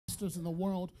pastors in the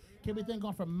world. Can we thank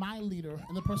God for my leader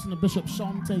and the person of Bishop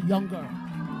Shante Younger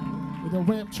with the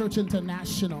Ramp Church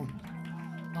International.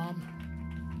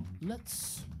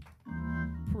 Let's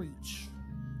preach.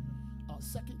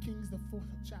 2 Kings, the 4th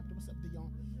chapter. What's up,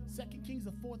 Dion? 2 Kings,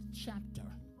 the 4th chapter.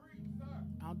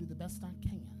 I'll do the best I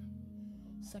can.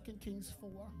 2 Kings 4.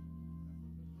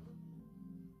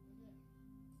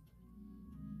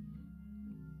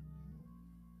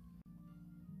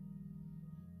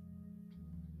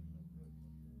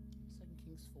 2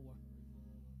 Kings 4.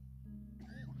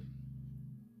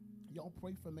 Y'all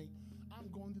pray for me. I'm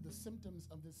going through the symptoms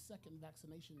of this second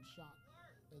vaccination shot.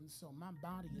 And so my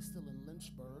body is still in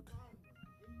Lynchburg.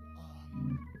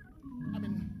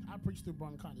 I preached through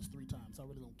bronchitis 3 times. So I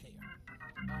really don't care.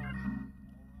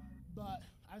 But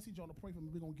I just need y'all to pray for me.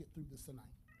 We're going to get through this tonight.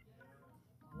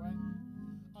 All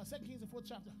right? 2 Kings, the 4th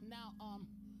chapter. Now,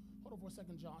 hold on for a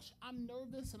second, Josh. I'm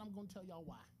nervous, and I'm going to tell y'all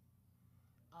why.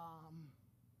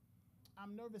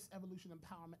 I'm nervous, evolution,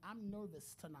 empowerment. I'm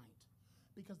nervous tonight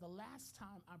because the last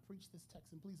time I preached this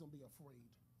text, and please don't be afraid,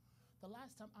 the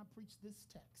last time I preached this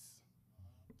text,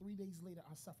 3 days later,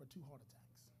 I suffered 2 heart attacks.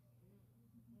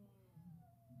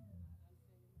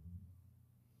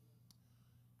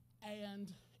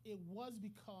 And it was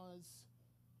because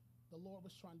the Lord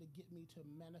was trying to get me to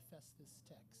manifest this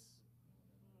text.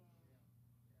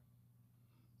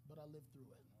 But I lived through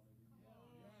it.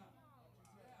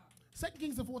 2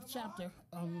 Kings, the 4th chapter,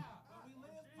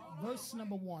 verse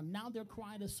number 1. Now there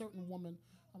cried a certain woman,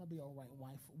 I'm going to be all right,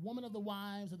 wife, woman of the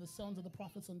wives of the sons of the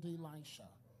prophets unto Elisha,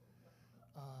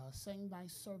 saying, thy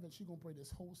servant, she's going to pray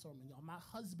this whole sermon, y'all. My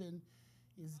husband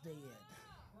is dead.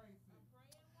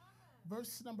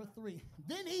 Verse number 3.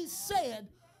 Then he said,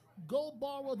 go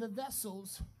borrow the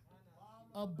vessels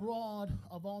abroad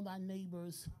of all thy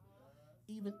neighbors,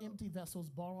 even empty vessels,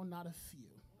 borrow not a few.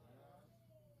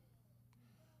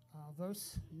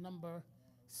 Verse number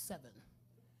 7.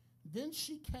 Then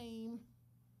she came,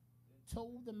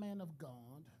 told the man of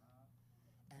God,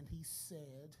 and he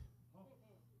said,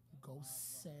 go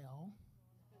sell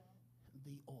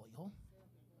the oil,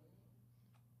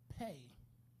 pay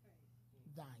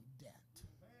thy debt.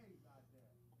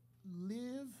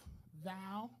 Live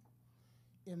thou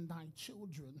and thy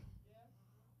children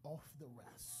off the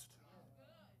rest.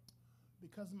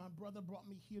 Because my brother brought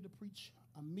me here to preach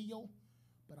a meal,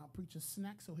 but I'll preach a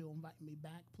snack, so he'll invite me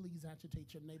back. Please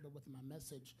agitate your neighbor with my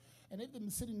message. And if they've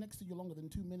been sitting next to you longer than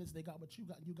 2 minutes, they got what you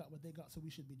got, you got what they got, so we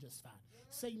should be just fine.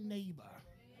 Say neighbor.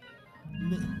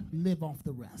 Live off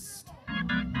the rest.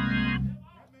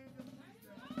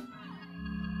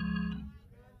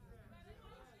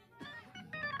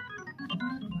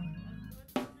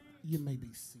 You may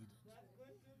be seated.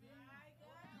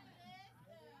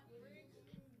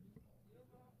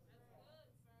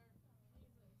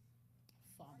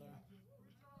 Father,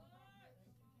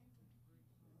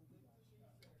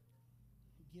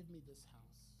 give me this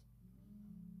house.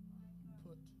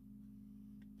 Put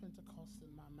Pentecost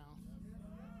in my mouth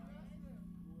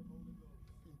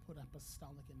and put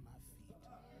apostolic in my feet.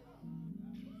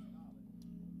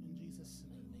 In Jesus'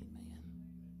 name,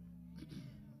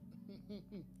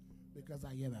 amen. Because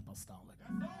I am apostolic.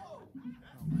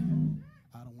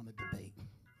 I don't want to debate,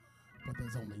 but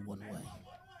there's only one way.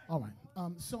 All right.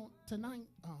 So tonight,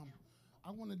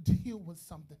 I want to deal with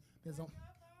something. There's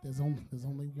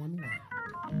only one way.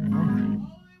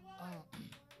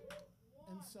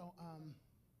 And so,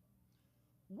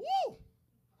 woo!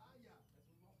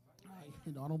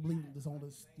 I don't believe there's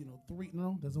only three.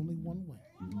 No, there's only one way.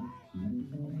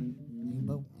 Ain't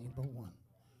but one.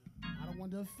 I don't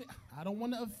want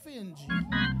to offend you.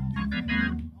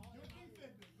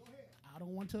 I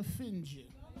don't want to offend you.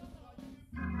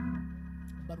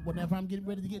 But whenever I'm getting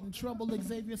ready to get in trouble,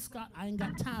 Xavier Scott, I ain't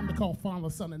got time to call Father,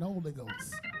 Son, and Holy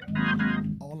Ghost.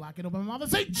 All I can open my mouth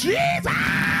and say, Jesus!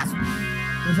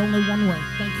 There's only one way.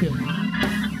 Thank you.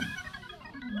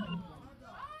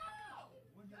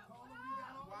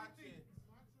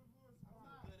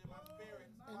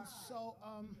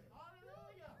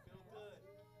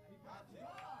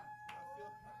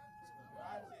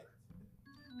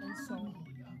 And so,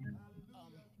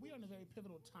 we are in a very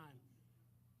pivotal time.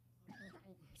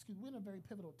 We're in a very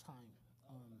pivotal time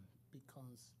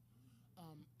because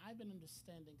I've been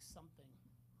understanding something.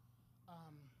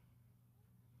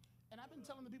 And I've been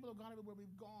telling the people of God everywhere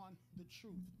we've gone the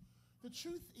truth. The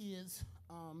truth is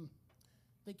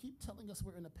they keep telling us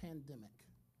we're in a pandemic.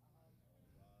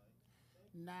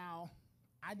 Now,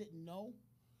 I didn't know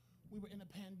we were in a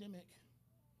pandemic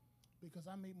because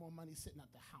I made more money sitting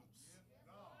at the house.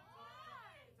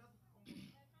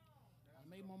 I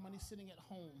made more money sitting at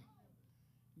home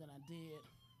than I did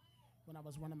when I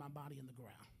was running my body in the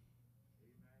ground.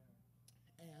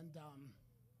 And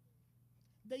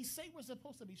they say we're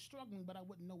supposed to be struggling, but I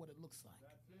wouldn't know what it looks like.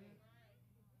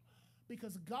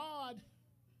 Because God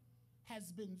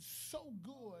has been so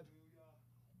good,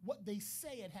 what they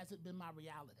say it hasn't been my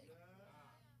reality.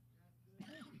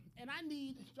 And I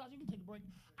need, Josh, you can take a break.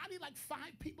 I need like 5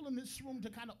 people in this room to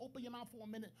kind of open your mouth for a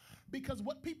minute, because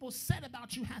what people said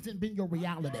about you hasn't been your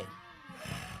reality.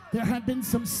 There have been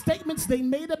some statements they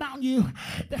made about you.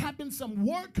 There have been some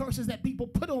word curses that people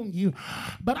put on you.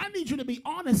 But I need you to be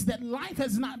honest that life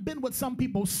has not been what some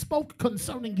people spoke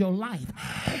concerning your life.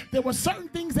 There were certain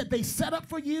things that they set up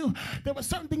for you. There were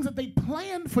certain things that they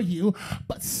planned for you.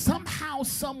 But somehow,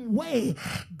 some way,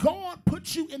 God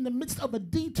put you in the midst of a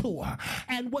detour.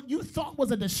 And what you thought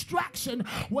was a distraction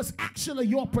was actually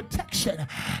your protection.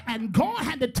 And God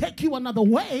had to take you another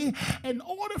way in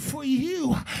order for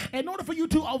you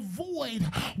to avoid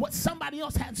what somebody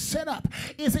else had set up.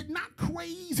 Is it not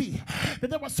crazy that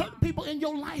there were certain people in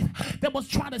your life that was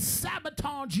trying to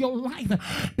sabotage your life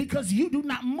because you do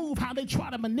not move how they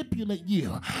try to manipulate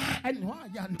you? And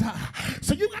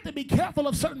so you got to be careful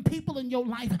of certain people in your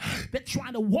life that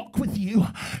try to walk with you,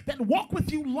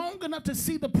 long enough to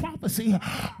see the prophecy,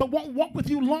 but won't walk with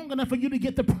you long enough for you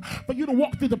to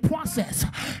walk through the process.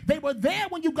 They were there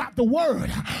when you got the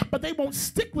word, but they won't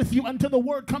stick with you until the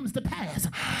word comes to pass.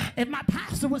 If my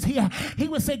pastor was here, he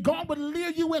would say God would lure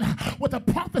you in with a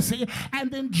prophecy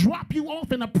and then drop you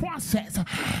off in a process.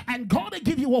 And God will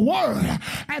give you a word,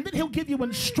 and then he'll give you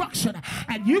instruction.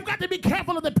 And you've got to be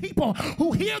careful of the people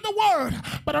who hear the word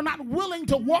but are not willing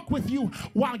to walk with you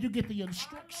while you get the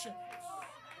instruction.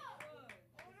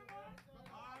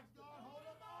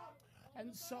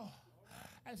 And so,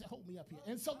 hold me up here.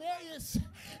 And so there is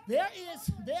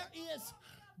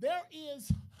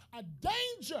a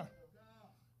danger.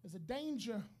 There's a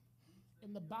danger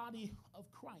in the body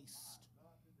of Christ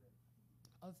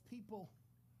of people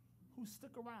who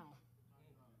stick around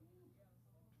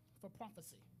for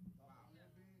prophecy.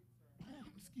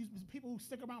 Excuse me, people who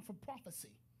stick around for prophecy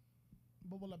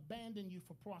but will abandon you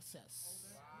for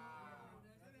process.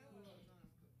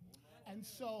 And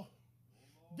so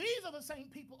these are the same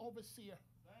people, overseer,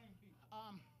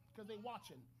 because they're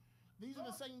watching. These are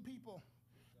the same people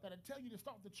that'll tell you to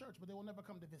start the church, but they will never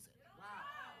come to visit.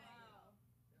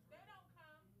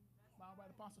 All right,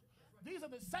 Apostle. These are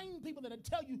the same people that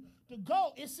tell you to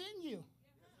go. It's in you.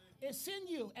 It's in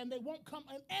you, and they won't come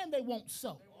and they won't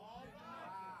sow.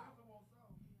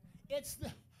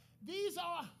 These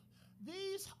are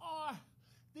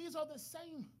the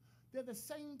same. They're the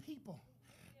same people.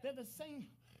 They're the same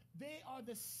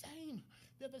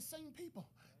people.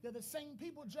 They're the same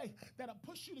people, Jay, that'll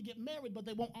push you to get married, but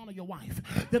they won't honor your wife.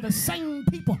 They're the same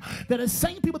people. They're the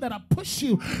same people that'll push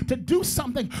you to do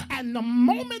something, and the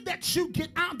moment that you get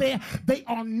out there, they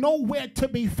are nowhere to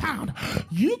be found.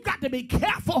 You've got to be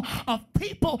careful of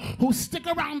people who stick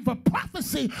around for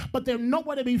prophecy, but they're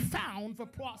nowhere to be found for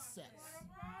process.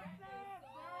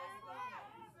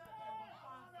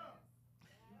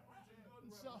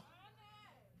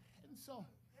 And so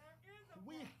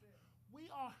we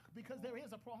are, because there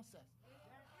is a process.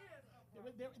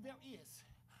 There is.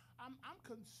 I'm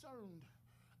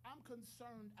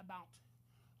concerned about,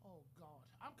 oh God,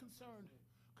 I'm concerned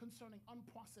concerning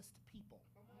unprocessed people.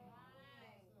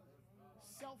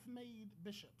 Self-made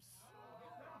bishops.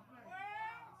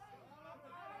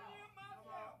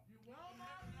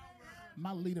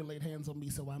 My leader laid hands on me,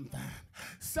 so I'm fine.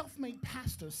 Self-made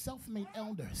pastors, self-made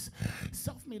elders,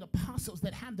 self-made apostles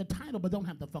that have the title but don't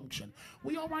have the function.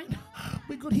 We all right?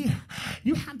 We good here?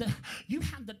 You have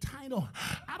the title.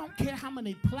 I don't care how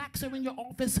many plaques are in your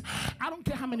office. I don't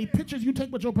care how many pictures you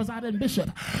take with your presiding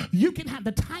bishop. You can have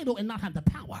the title and not have the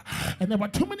power. And there were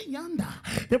too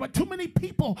many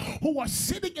people who are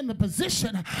sitting in the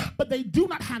position, but they do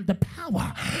not have the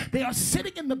power. They are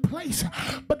sitting in the place,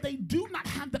 but they do not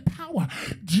have the power.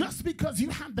 Just because you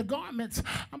have the garments,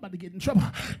 I'm about to get in trouble.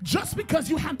 Just because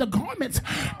you have the garments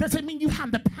doesn't mean you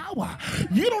have the power.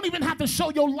 You don't even have to show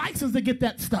your license to get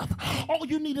that stuff. All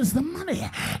you need is the money.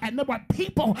 And there are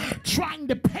people trying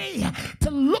to pay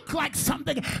to look like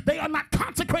something they are not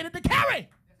consecrated to carry.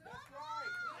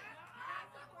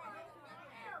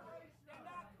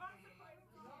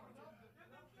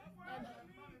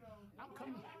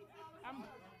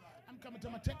 I'm coming to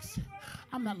my text.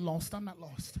 I'm not lost.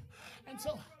 And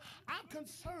so I'm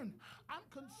concerned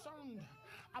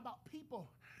about people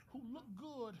who look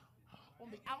good on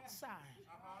the outside.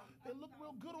 They look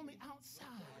real good on the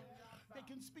outside. They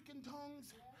can speak in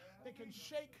tongues. They can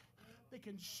shake. They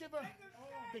can shiver.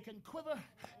 They can quiver.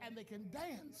 And they can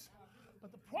dance.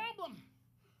 But the problem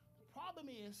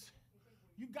is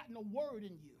You got no word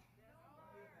in you.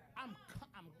 I'm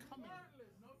coming. I'm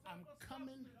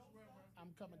coming.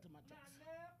 I'm coming to my text.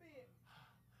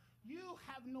 You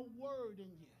have no word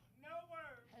in you. No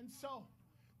word. And so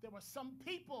there were some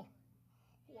people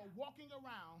who are walking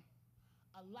around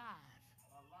alive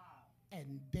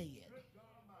and dead.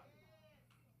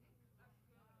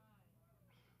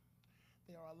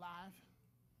 They are alive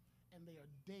and they are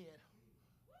dead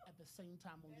at the same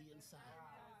time on the inside.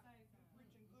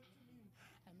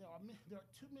 And there are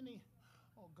too many,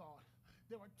 oh God,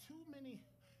 there are too many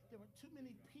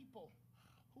people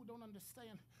who don't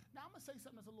understand. Now I'm gonna say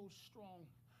something that's a little strong,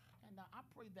 and I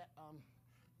pray that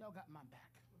y'all got my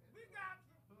back. We got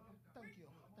you. Thank you,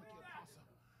 Apostle.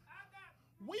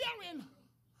 We are in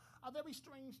a very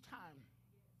strange time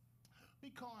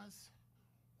because,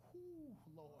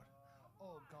 Lord,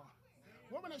 oh God,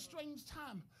 we're in a strange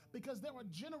time because there are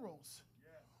generals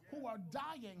who are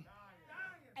dying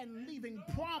and leaving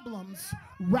problems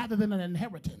rather than an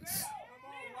inheritance.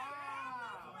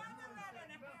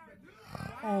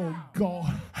 Oh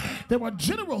God, there are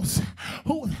generals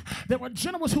who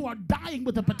are dying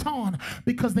with the baton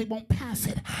because they won't pass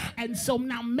it, and so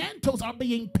now mantles are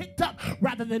being picked up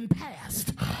rather than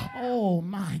passed. Oh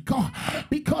my God,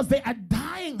 because they are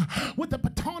dying with the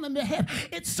baton in their head.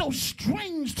 It's so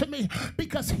strange to me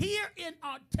because here in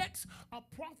our text, a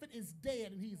prophet is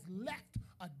dead and he's left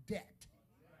a debt.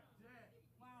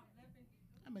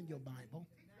 I'm in your Bible.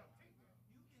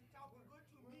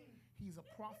 He's a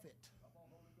prophet.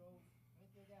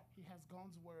 He has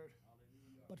God's word,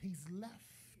 but he's left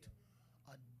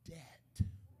a debt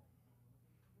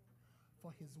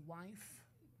for his wife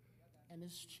and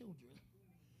his children.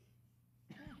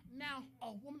 Now,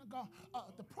 woman of God,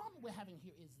 the problem we're having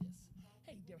here is this.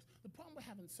 Hey, dearest, the problem we're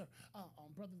having, sir,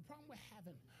 brother, the problem we're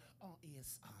having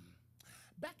is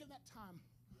back in that time,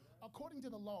 according to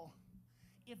the law,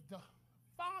 if the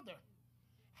father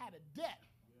had a debt,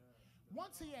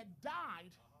 once he had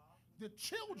died, the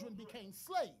children became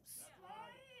slaves.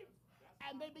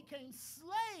 And they became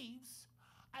slaves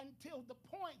until the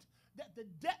point that the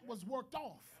debt was worked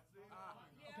off.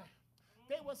 Okay.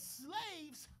 They were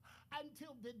slaves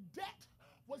until the debt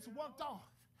was worked off.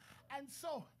 And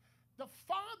so the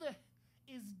father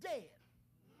is dead.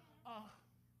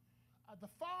 The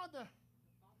father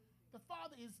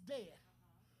is dead.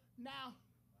 Now,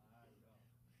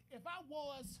 if I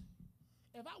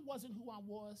wasn't who I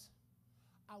was,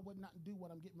 I would not do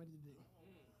what I'm getting ready to do.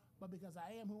 But because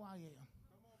I am who I am,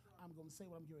 I'm going to say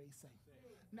what I'm getting ready to say.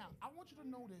 Now, I want you to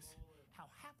notice how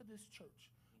half of this church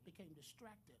became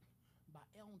distracted by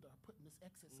Elder putting this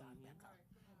exit sign back up.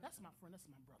 That's my friend. That's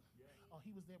my brother. Oh,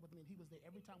 he was there with me, and he was there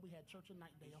every time we had church in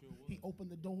Nightdale. He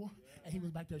opened the door, and he was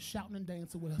back there shouting and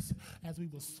dancing with us as we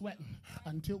were sweating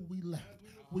until we left.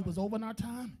 We was over in our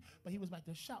time, but he was back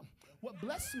there shouting. What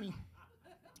blessed me,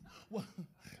 well,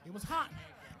 it was hot.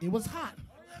 It was hot,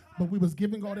 but we was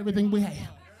giving God everything we had.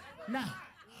 Now,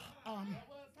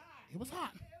 it was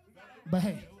hot, but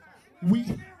hey, we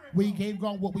gave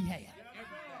God what we had.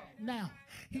 Now,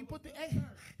 he put the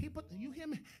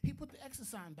exit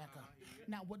sign back up.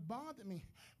 Now, what bothered me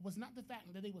was not the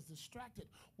fact that they was distracted.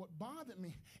 What bothered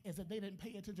me is that they didn't pay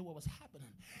attention to what was happening.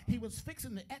 He was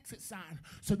fixing the exit sign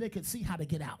so they could see how to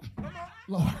get out.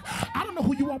 Lord, I don't know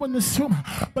who you are in this room,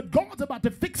 but God's about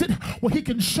to fix it where he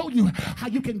can show you how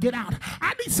you can get out.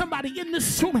 I need somebody in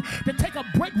this room to take a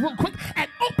break real quick and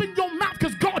open your mouth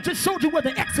because God just showed you where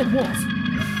the exit was.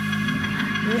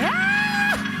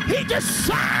 Yeah, he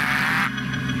just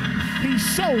he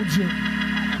showed you.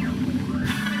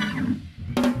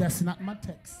 That's not my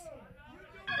text.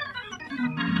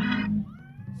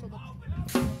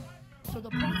 So the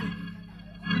prophet.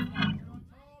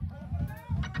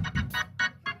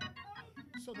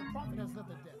 So the prophet has left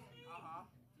the death.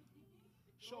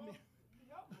 Show me.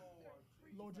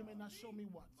 Lord, you may not show me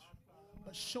what,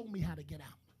 but show me how to get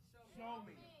out. Show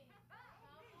me.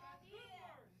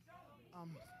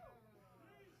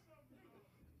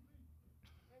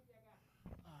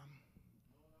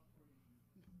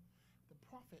 The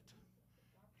prophet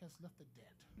has left the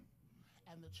dead,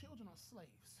 and the children are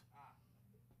slaves.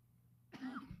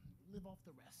 Live off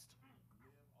the rest.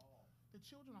 The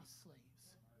children are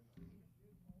slaves.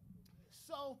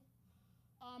 So,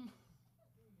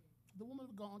 the woman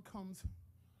of God comes,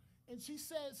 and she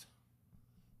says,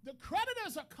 the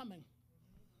creditors are coming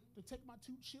to take my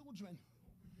 2 children,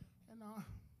 and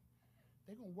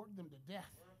they're going to work them to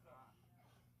death.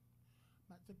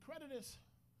 But the creditors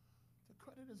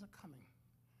are coming.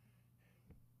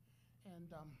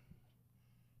 And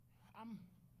I'm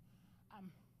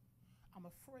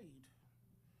afraid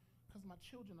because my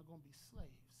children are going to be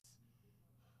slaves.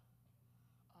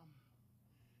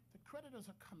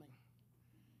 creditors are coming,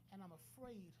 and I'm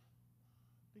afraid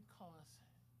because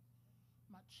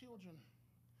my children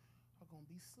are going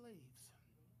to be slaves.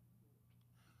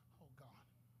 Oh, God.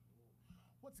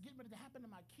 What's getting ready to happen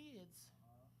to my kids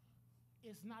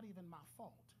is not even my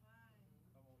fault.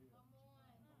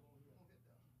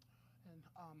 And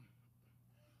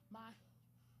my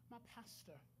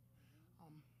pastor,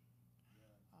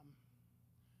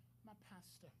 my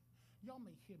pastor, y'all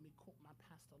may hear me quote my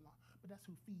pastor a lot, but that's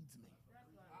who feeds me.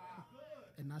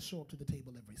 And I show up to the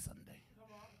table every Sunday.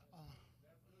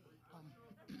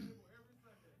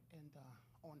 And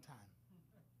on time.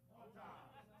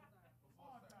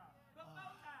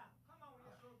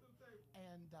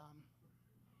 And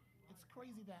it's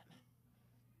crazy that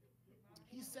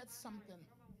he said something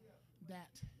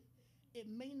that it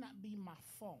may not be my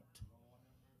fault,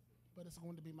 but it's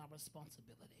going to be my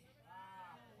responsibility.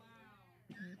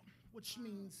 Which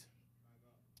means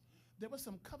there were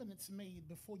some covenants made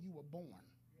before you were born.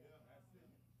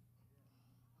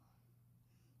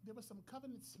 There were some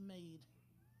covenants made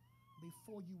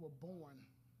before you were born.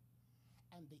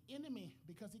 And the enemy,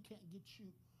 because he can't get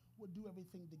you, will do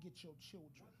everything to get your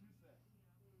children.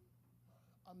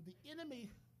 The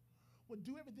enemy will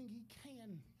do everything he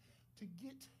can to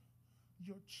get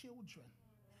your children.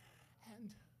 And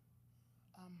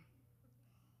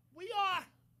we are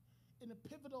in a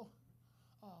pivotal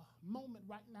moment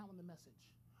right now in the message.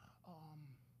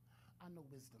 I know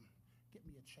wisdom. Get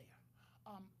me a chair.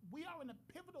 We are in a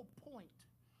pivotal point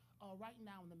right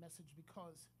now in the message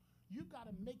because you've got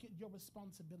to make it your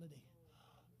responsibility.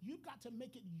 You've got to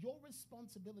make it your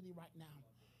responsibility right now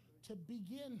to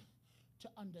begin to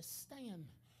understand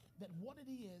that what it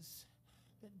is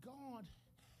that God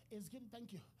is getting,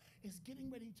 thank you, is getting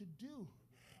ready to do,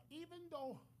 even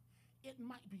though it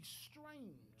might be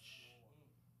strange.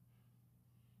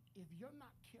 If you're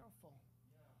not careful,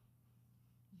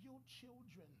 your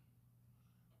children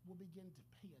will begin to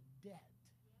pay a debt.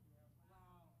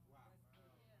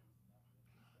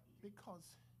 Because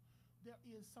there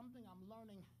is something I'm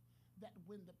learning that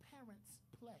when the parents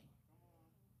play,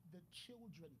 the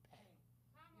children pay.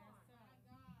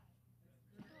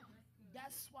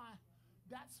 That's why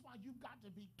you've got to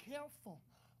be careful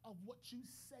of what you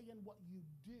say and what you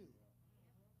do.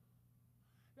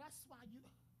 That's why you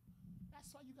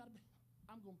got to be.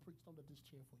 I'm going to preach. Don't let this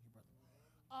chair for you, brother.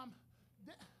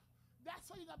 That's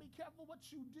why you got to be careful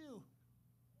what you do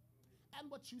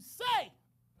and what you say.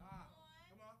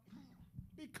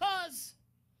 Because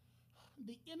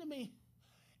the enemy,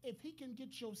 if he can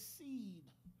get your seed,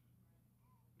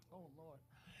 oh Lord,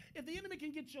 if the enemy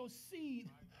can get your seed,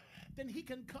 then he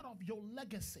can cut off your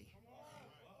legacy.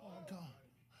 Oh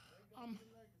God.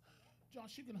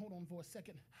 Josh, you can hold on for a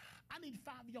second. I need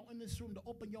 5 of y'all in this room to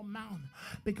open your mouth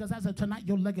because as of tonight,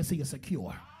 your legacy is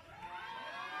secure.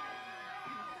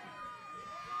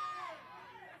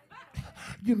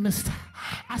 You missed.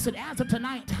 I said, as of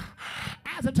tonight,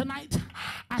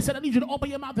 I said, I need you to open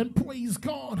your mouth and praise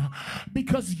God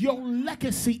because your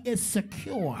legacy is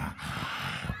secure.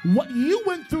 What you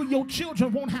went through, your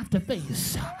children won't have to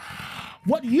face.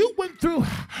 What you went through,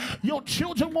 your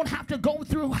children won't have to go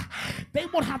through. They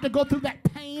won't have to go through that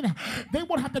pain. They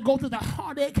won't have to go through the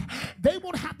heartache. They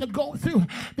won't have to go through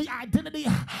the identity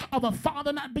of a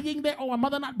father not being there or a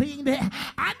mother not being there.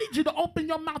 I need you to open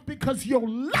your mouth because your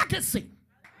legacy.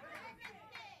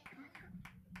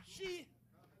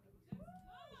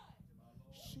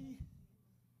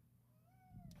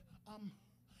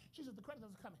 She says the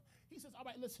creditors are coming. He says, all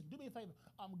right, listen, do me a favor.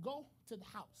 Go to the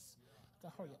house.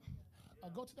 Okay, hurry up.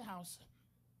 Go to the house.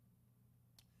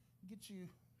 Get you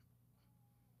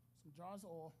some jars of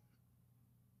oil.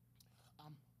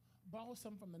 Borrow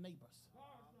some from the neighbors.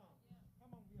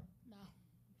 Now,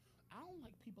 I don't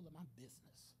like people in my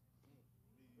business.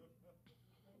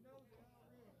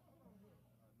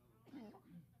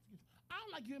 I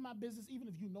don't like you in my business, even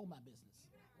if you know my business.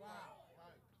 Wow.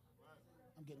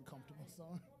 I'm getting comfortable,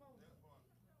 son.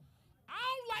 I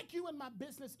don't like you in my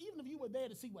business, even if you were there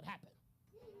to see what happened.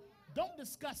 Don't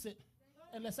discuss it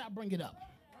unless I bring it up.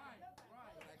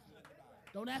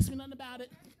 Don't ask me nothing about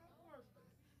it.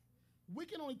 We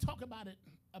can only talk about it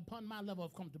upon my level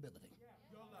of comfortability.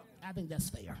 I think that's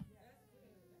fair.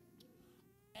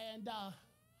 And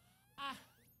I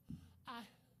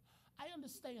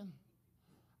understand.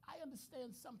 I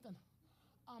understand something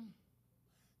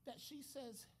that she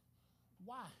says.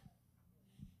 Why?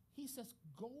 He says,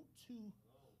 go to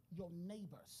your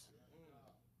neighbors.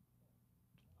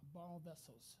 Borrow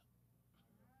vessels.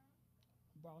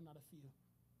 Borrow not a few.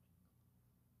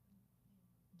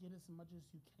 Get as much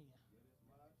as you can.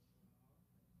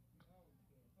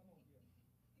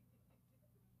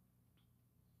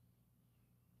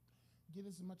 get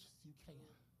as much as you can.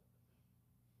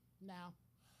 Now,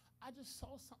 I just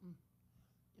saw something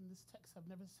in this text I've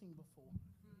never seen before.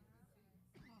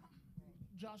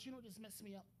 Josh, you know what just messed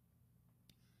me up?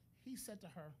 He said to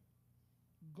her,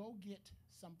 go get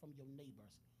some from your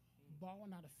neighbors. Borrow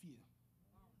not a few.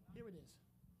 Here it is.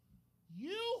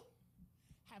 You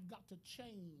have got to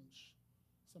change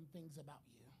some things about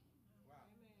you. Wow.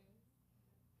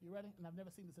 You ready? And I've never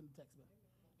seen this in the text,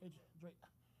 but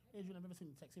Adrian, I've never seen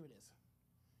the text. Here it is.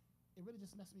 It really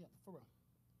just messed me up, for real.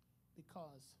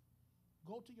 Because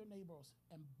go to your neighbors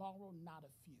and borrow not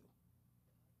a few.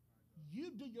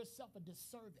 You do yourself a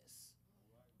disservice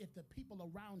if the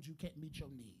people around you can't meet your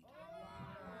need.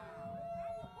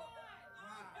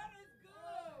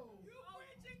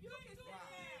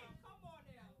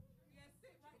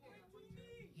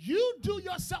 You do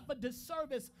yourself a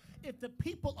disservice if the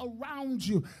people around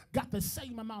you got the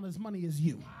same amount of money as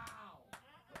you.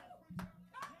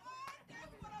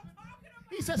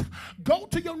 He says, go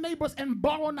to your neighbors and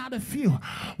borrow not a few,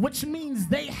 which means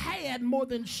they had more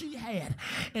than she had.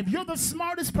 If you're the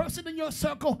smartest person in your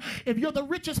circle, if you're the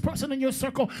richest person in your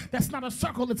circle, that's not a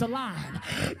circle, it's a line.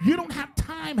 You don't have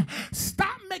time.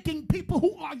 Stop making people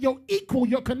who are your equal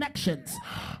your connections.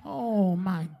 Oh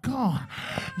my God.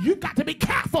 You got to be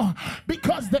careful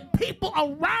because the people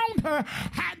around her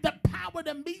had the power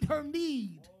to meet her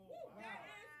need.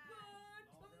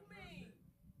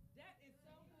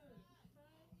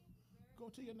 Go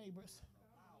to your neighbors.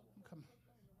 Come.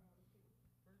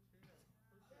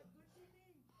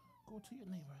 Go to your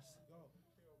neighbors.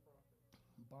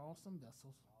 Borrow some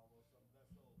vessels.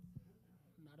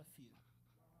 Not a few.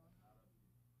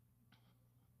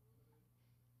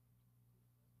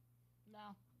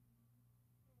 Now,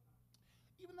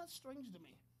 even that's strange to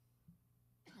me.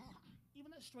 Even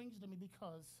that's strange to me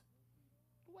because,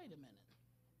 wait a minute.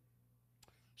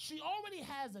 She already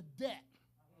has a debt.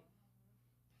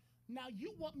 Now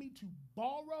you want me to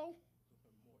borrow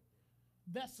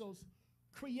vessels,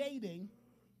 creating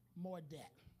more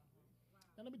debt.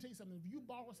 Now let me tell you something. If you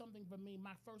borrow something from me,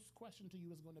 my first question to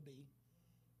you is going to be,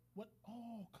 what?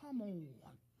 Oh, come on.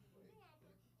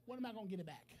 When am I going to get it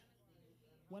back?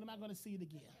 When am I going to see it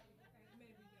again?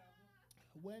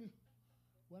 When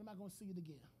am I going to see it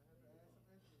again?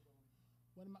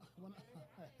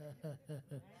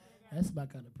 That's my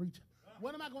kind of preacher.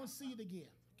 When am I going to see it again?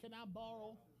 Can I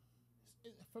borrow?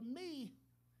 For me,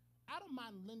 I don't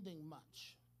mind lending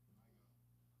much.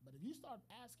 But if you start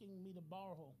asking me to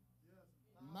borrow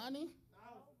money,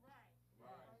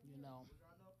 you know,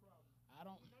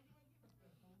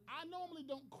 I normally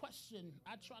don't question.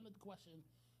 I try not to question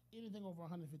anything over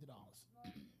 $150.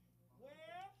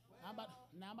 I'm about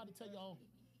to tell y'all.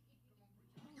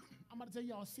 I'm about to tell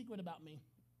y'all a secret about me.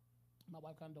 My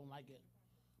wife kind of don't like it,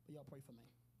 but y'all pray for me.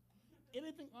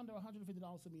 Anything under $150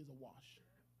 to me is a wash.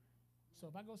 So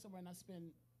if I go somewhere and I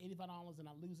spend $85 and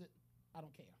I lose it, I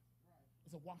don't care.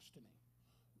 It's a wash to me.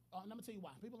 And let me tell you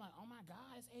why. People are like, oh my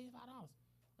God, it's $85.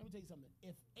 Let me tell you something.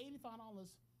 If $85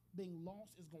 being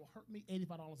lost is going to hurt me,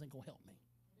 $85 ain't going to help me.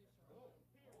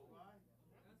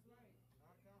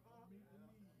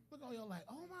 Look, all y'all like,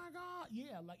 oh my God.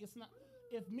 Yeah, like it's not,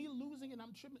 if me losing and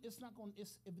I'm tripping, it's not going, if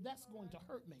that's going to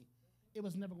hurt me, it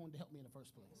was never going to help me in the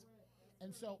first place. And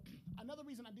so another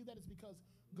reason I do that is because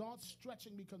God's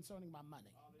stretching me concerning my money.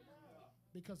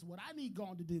 Because what I need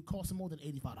God to do costs more than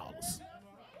 $85.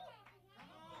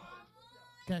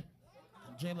 Okay?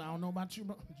 Jalen, I don't know about you,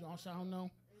 bro. Josh, I don't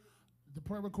know. The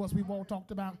prayer request we've all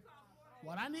talked about.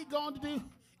 What I need God to do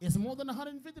is more than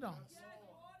 $150.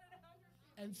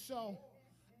 And so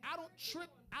I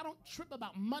don't trip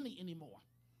about money anymore.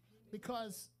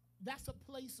 Because that's a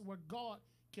place where God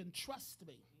can trust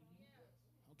me.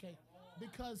 Okay?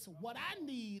 Because what I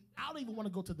need, I don't even want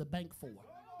to go to the bank for.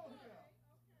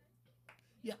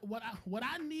 Yeah, what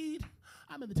I need,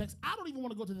 I'm in the text. I don't even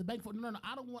want to go to the bank for. No,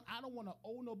 I don't want to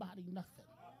owe nobody nothing.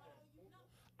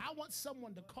 I want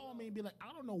someone to call me and be like,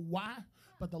 I don't know why,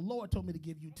 but the Lord told me to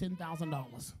give you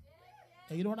 $10,000.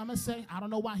 And you know what I'm going to say? I don't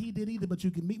know why he did either, but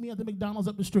you can meet me at the McDonald's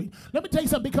up the street. Let me tell you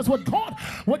something, because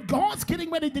what God's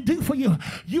getting ready to do for you,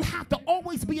 you have to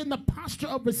always be in the posture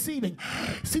of receiving.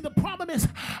 See, the problem is,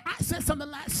 I said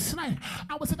something last night.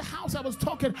 I was in the house, I was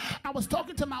talking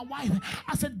to my wife.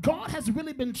 I said, God has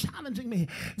really been challenging me.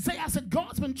 I said,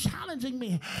 God's been challenging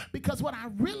me because what I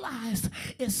realized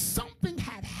is something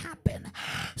had happened.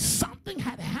 Something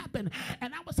had happened,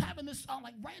 and I was having this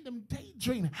like random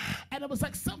daydream, and it was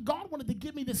like God wanted to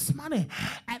give me this money,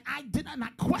 and I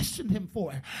questioned him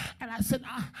for it, and I said,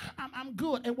 I'm good.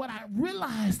 do it. And what I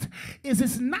realized is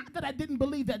it's not that I didn't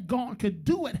believe that God could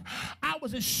do it. I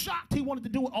was as shocked he wanted to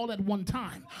do it all at one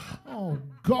time. Oh,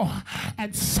 God.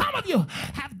 And some of you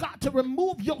have got to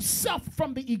remove yourself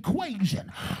from the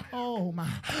equation. Oh, my.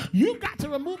 You've got to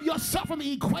remove yourself from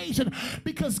the equation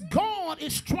because God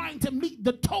is trying to meet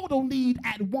the total need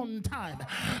at one time.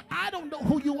 I don't know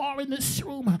who you are in this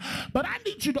room, but I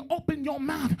need you to open your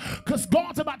mouth because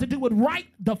God's about to do it right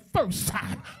the first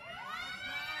time.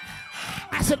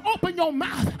 I said, open your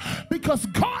mouth because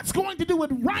God's going to do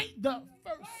it right the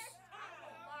first.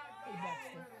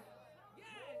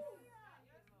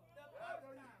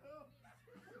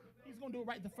 He's going to do it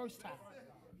right the first time.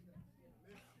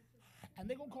 And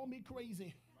they're going to call me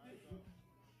crazy.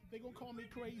 They're going to call me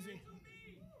crazy.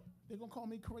 They're going to call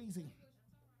me crazy.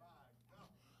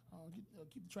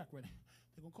 Keep the track ready.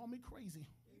 They're going to call me crazy.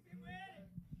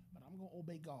 But I'm going to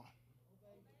obey God.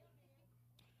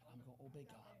 I'm going to obey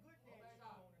God.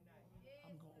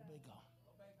 I'm going to obey God.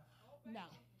 Now,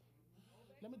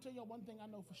 let me tell you one thing I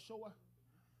know for sure.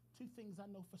 Two things I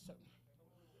know for certain.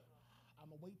 I'm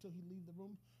going to wait till he leaves the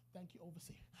room. Thank you,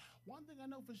 Overseer. One thing I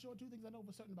know for sure, two things I know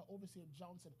for certain about Overseer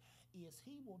Johnson is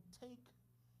he will take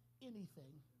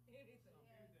anything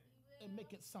and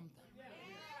make it something.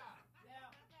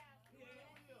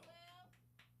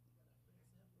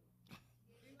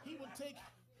 He will take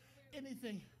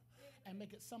anything and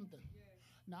make it something.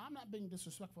 Now, I'm not being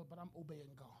disrespectful, but I'm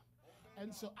obeying God.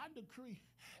 And so I decree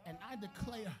and I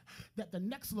declare that the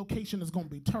next location is going to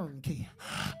be turnkey.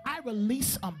 I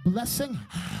release a blessing.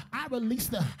 I release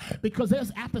because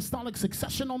there's apostolic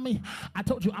succession on me. I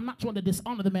told you I'm not trying to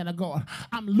dishonor the man of God.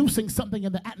 I'm loosing something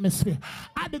in the atmosphere.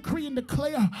 I decree and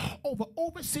declare over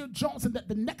Overseer Johnson that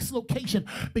the next location,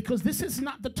 because this is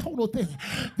not the total thing.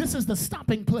 This is the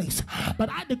stopping place. But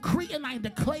I decree and I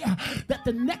declare that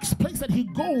the next place that he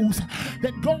goes,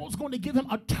 that God's going to give him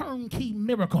a turnkey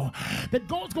miracle. That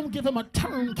God's going to give him a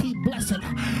turnkey blessing.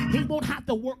 He won't have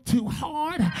to work too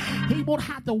hard. He won't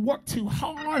have to work too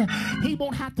hard. He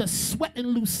won't have to sweat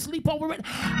and lose sleep over it.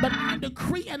 But I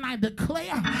decree and I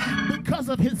declare, because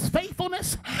of his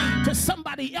faithfulness to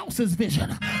somebody else's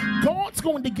vision, God's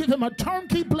going to give him a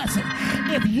turnkey blessing.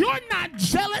 If you're not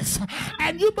jealous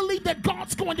and you believe that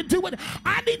God's going to do it,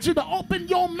 I need you to open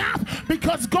your mouth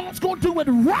because God's going to do it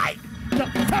right the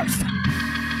first time.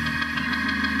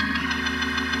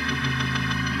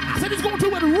 I said he's going to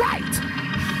do it right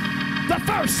the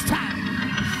first time.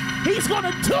 He's going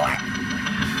to do it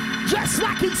just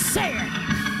like he said.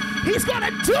 He's going to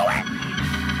do it.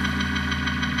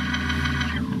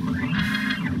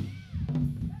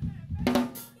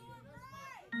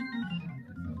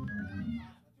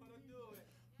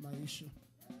 Maisha,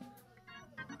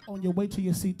 on your way to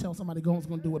your seat, tell somebody God's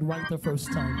going to do it right the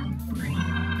first time.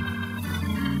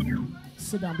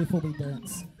 Sit down before we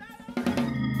dance.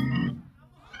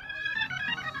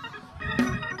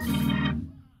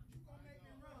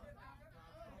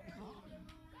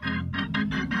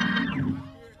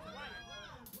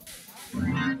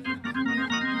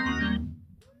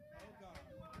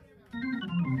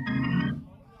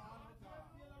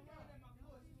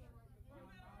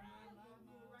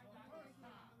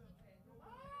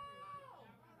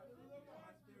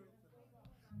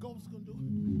 God's going to do it.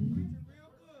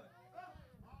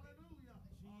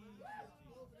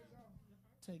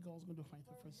 Tell you God's going to do it right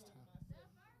the first time.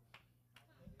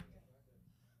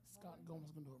 Scott,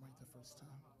 God's going to do it right the first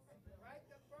time.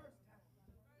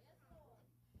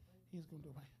 He's going to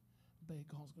do it right. Babe,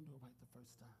 God's going to do it right the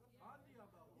first time.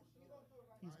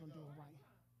 He's going to do it right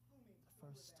the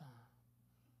first time.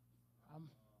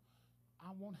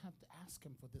 I won't have to ask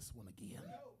him for this one again.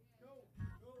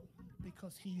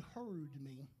 Because he heard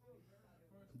me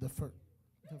the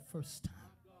first time.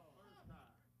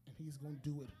 And he's going to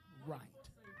do it right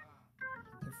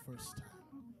the first time.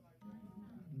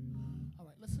 All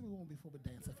right, let's move on before we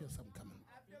dance. I feel something coming.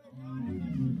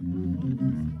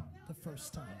 The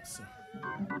first time, sir.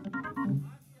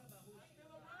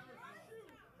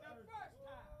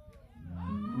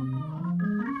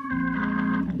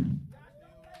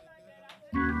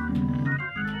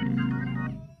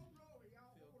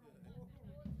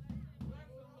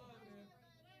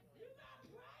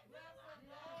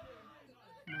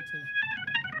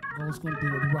 God's going to do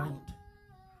it right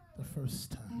the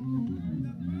first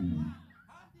time.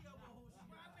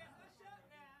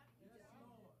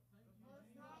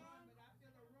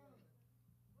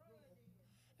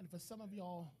 And for some of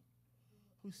y'all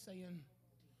who's saying,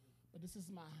 but this is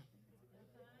my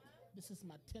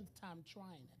 10th time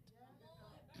trying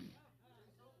it.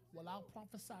 Well, I'll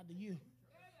prophesy to you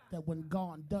that when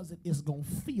God does it, it's going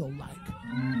to feel like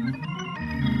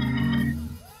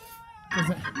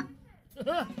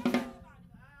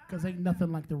Because ain't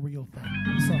nothing like the real thing.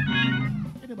 So,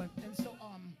 anyway, and so,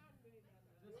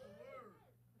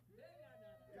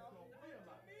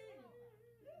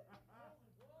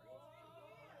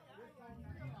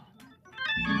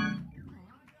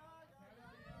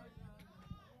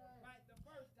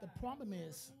 the problem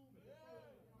is,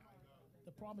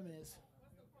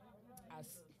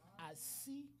 I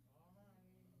see,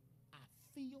 I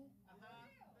feel,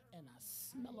 and I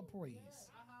smell a praise,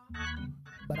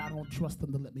 but I don't trust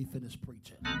them to let me finish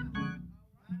preaching.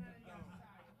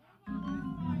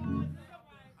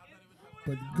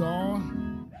 But God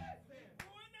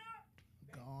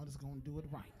is going to do it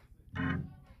right.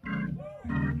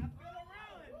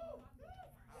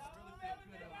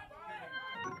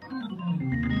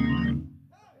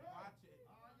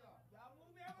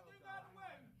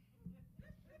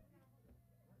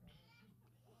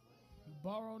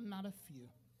 Borrow not a few.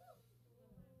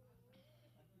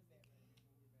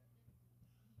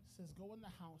 It says, go in the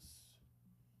house.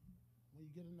 When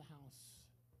you get in the house,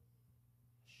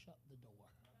 shut the door.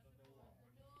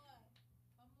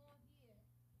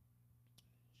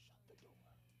 Shut the door.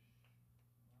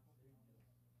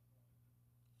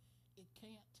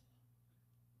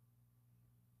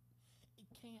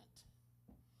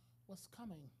 What's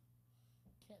coming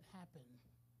can't happen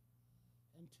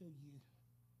until you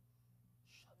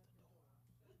shut the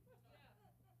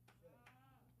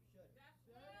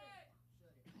door.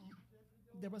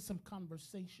 There were some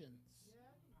conversations.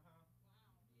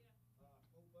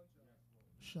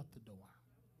 Shut the door.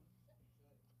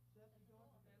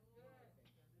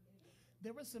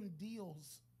 There were some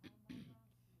deals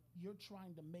you're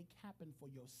trying to make happen for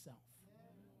yourself.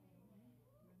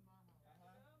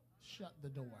 Shut the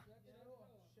door.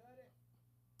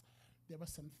 There are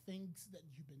some things that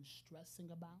you've been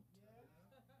stressing about.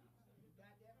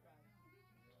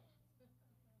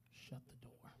 Shut the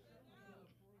door.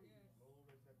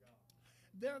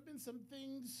 There have been some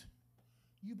things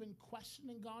you've been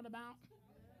questioning God about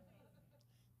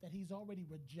that He's already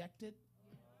rejected.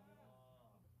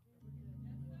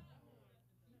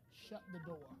 Shut the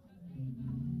door.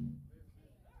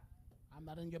 I'm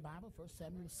not in your Bible, 1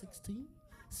 Samuel 16.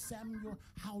 Samuel,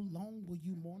 how long will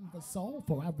you mourn for Saul?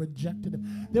 For I've rejected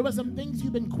him. There are some things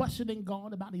you've been questioning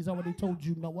God about. He's already told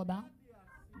you no about.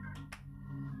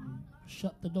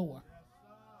 Shut the door.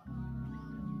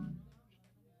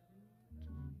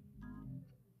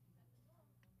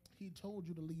 He told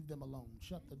you to leave them alone.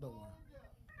 Shut the door.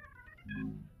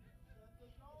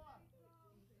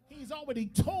 He's already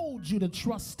told you to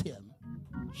trust him.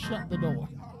 Shut the door.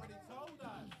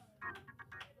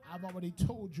 I've already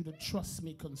told you to trust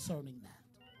me concerning that.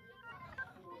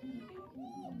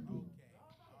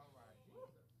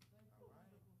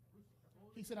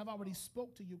 He said, I've already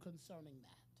spoke to you concerning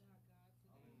that.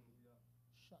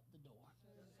 Shut the door.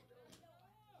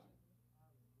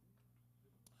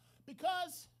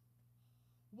 Because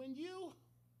when you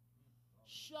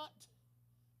shut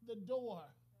the door,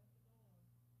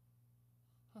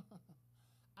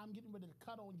 I'm getting ready to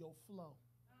cut on your flow.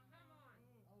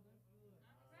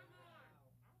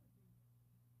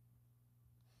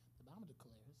 The Bible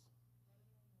declares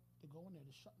to go in there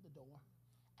to shut the door,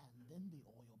 and then the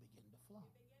oil began to flow.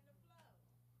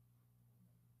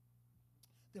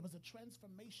 There was a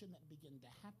transformation that began to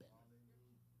happen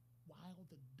while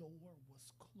the door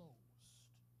was closed.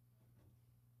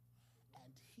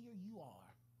 And here you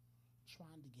are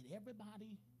trying to get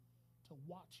everybody to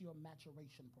watch your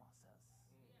maturation process.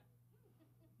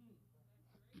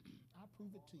 I'll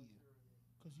prove it to you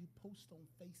because you post on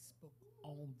Facebook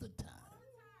all the time.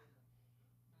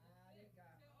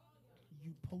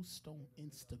 You post on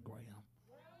Instagram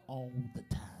all the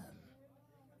time.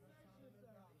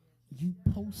 You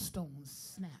post on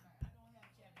Snap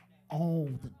all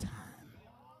the time.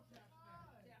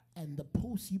 And the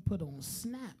posts you put on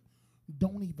Snap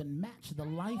don't even match the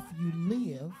life you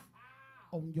live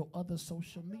on your other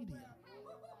social media.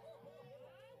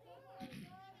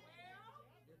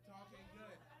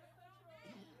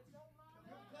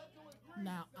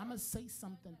 Now, I'm going to say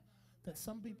something that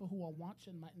some people who are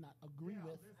watching might not agree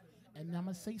with. And I'm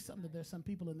going to say something that there's some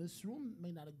people in this room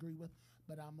may not agree with,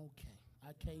 but I'm okay.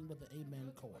 I came with the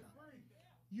amen corner.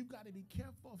 You've got to be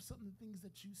careful of some of the things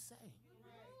that you say.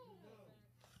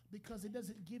 Because it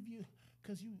doesn't give you,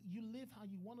 because you live how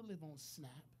you want to live on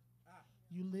Snap.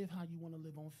 You live how you want to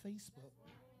live on Facebook.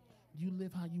 You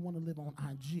live how you want to live on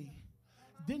IG.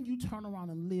 Then you turn around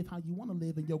and live how you want to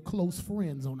live in your close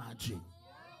friends on IG.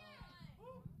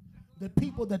 The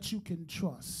people that you can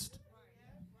trust.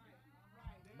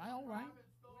 Am I all right? Am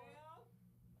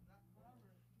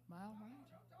I all right?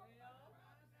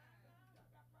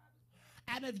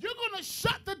 And if you're going to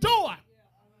shut the door,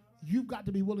 you've got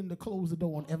to be willing to close the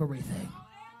door on everything.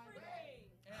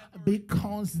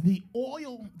 Because the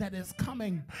oil that is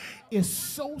coming is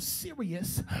so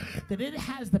serious that it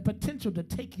has the potential to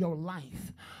take your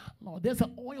life. Lord, there's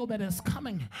an oil that is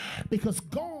coming because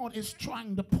God is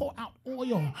trying to pour out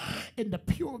oil into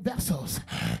pure vessels,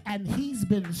 and he's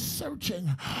been searching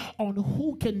on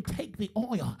who can take the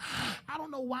oil. I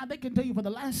don't know why. They can tell you for the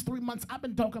last 3 months I've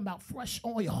been talking about fresh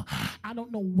oil. I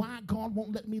don't know why God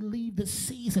won't let me leave this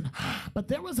season, but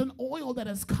there is an oil that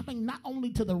is coming not only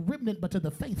to the remnant but to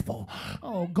the faithful.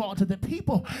 Oh God, to the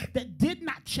people that did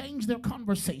not change their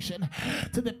conversation,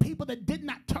 to the people that did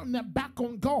not turn their back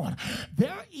on God.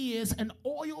 There is an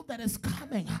oil that is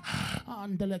coming.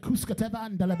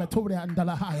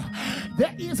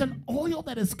 There is an oil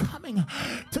that is coming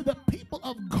to the people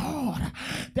of God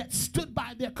that stood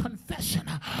by their confession.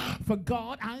 For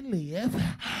God I live,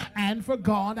 and for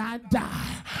God I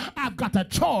die. I've got a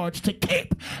charge to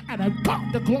keep, and I've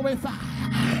got to glorify.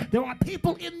 There are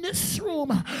people in this room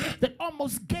that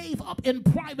almost gave up in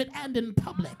private and in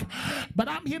public. But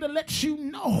I'm here to let you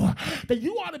know that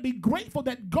you ought to be grateful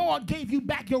that God gave you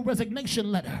back your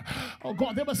resignation letter. Oh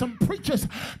God, there were some preachers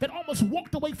that almost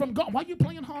walked away from God. Why are you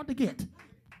playing hard to get?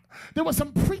 There were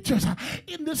some preachers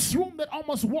in this room that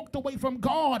almost walked away from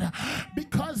God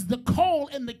because the call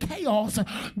and the chaos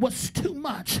was too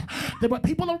much. There were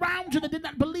people around you that did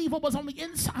not believe what was on the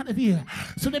inside of you,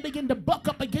 so they began to buck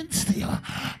up against you.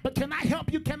 But can I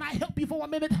help you? Can I help you for a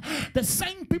minute? The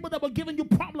same people that were giving you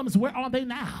problems, where are they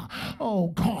now? Oh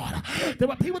God, there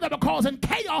were people that were causing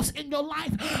chaos in your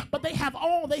life, but they have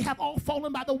all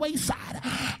fallen by the wayside.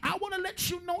 I want to let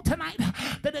you know tonight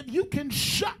that if you can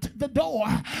shut the door,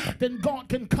 then God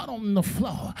can cut on the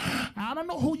floor. I don't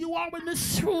know who you are in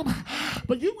this room,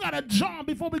 but you got a job.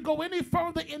 Before we go any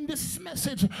further in this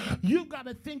message, you got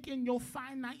to think in your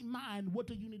finite mind, what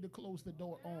do you need to close the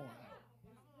door on?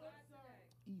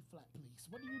 E flat, please.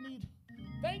 What do you need?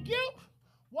 Thank you.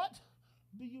 What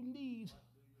do you need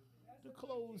to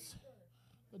close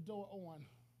the door on?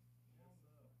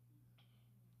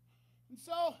 And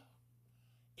so,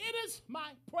 it is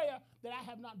my prayer that I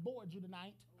have not bored you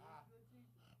tonight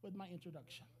with my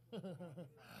introduction. I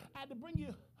had to bring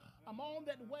you, I'm on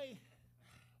that way.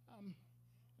 And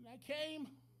I came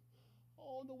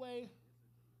all the way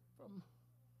from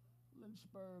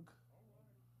Lynchburg.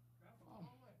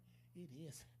 It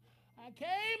is. I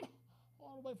came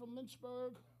all the way from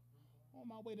Lynchburg on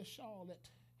my way to Charlotte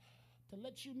to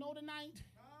let you know tonight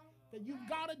that you've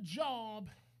got a job.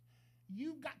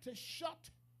 You've got to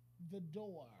shut the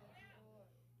door.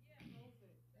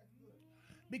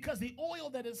 Because the oil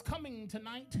that is coming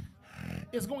tonight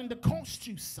is going to cost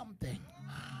you something.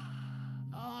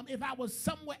 If I was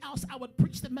somewhere else, I would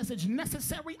preach the message,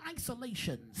 necessary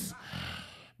isolations.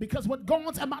 Because what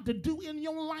God's about to do in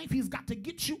your life, he's got to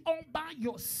get you all by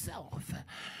yourself.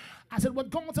 I said, what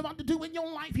God's about to do in your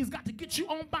life, he's got to get you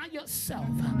all by yourself.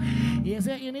 Is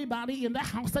there anybody in the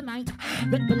house tonight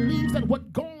that believes that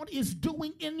what God is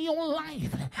doing in your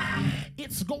life,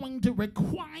 it's going to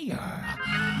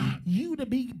require you to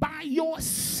be by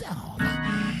yourself?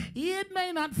 It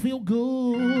may not feel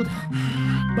good,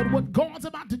 but what God's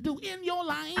about to do in your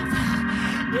life,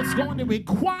 it's going to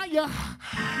require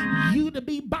you to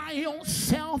be by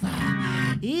yourself.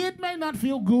 It may not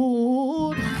feel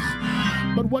good,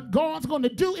 but what God's going to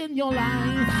do in your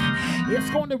life, it's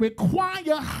going to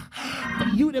require for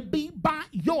you to be by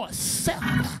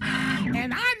yourself.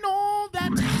 And I know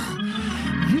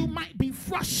that you might be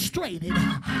frustrated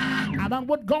about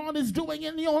what God is doing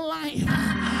in your life,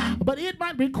 but it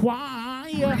will require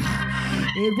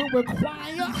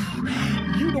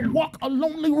you to walk a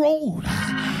lonely road,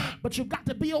 but you've got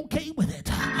to be okay with it.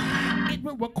 It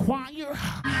will require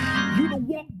you to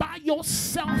walk by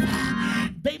yourself.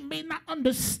 They may not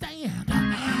understand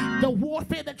the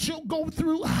warfare that you'll go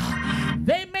through.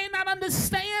 They may not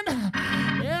understand,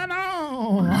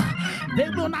 they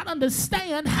will not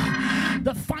understand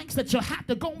the fights that you'll have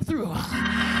to go through.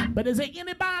 But is there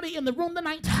anybody in the room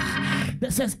tonight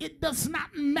that says it does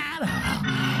not matter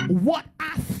what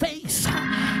I face,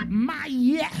 my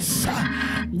yes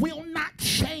will not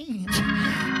change?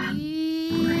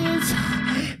 Is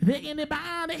there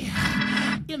anybody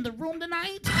in the room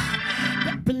tonight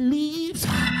that believes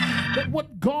that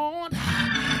what God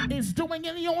is doing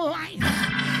in your life,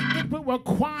 it will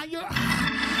require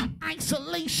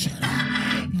isolation?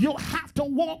 You'll have to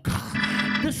walk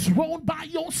this road by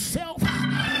yourself,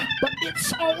 but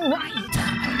it's all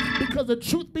right, because the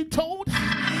truth be told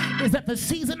is that the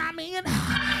season I'm in,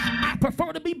 I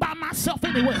prefer to be by myself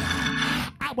anyway.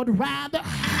 I would rather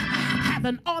have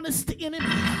rather an honest enemy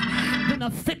than a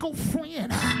fickle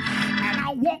friend. And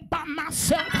I walk by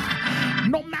myself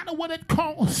no matter what it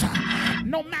costs,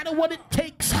 no matter what it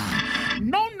takes.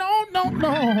 No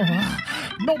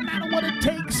matter what it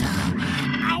takes,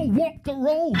 I'll walk the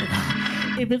road.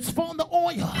 If it's for the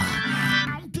oil,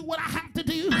 I'll do what I have to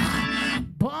do.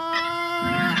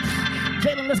 But,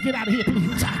 Jalen, let's get out of here,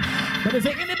 please. But is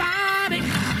there anybody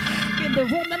in the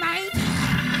room tonight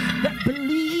that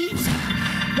believes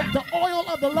that the oil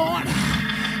of the Lord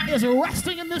is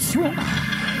resting in this room?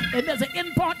 And there's an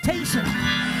impartation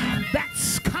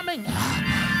that's coming.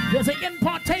 There's an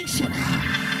impartation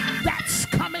that's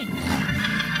coming.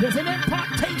 There's an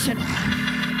impartation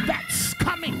that's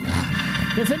coming.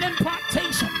 There's an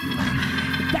impartation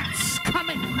that's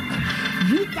coming.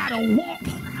 You gotta walk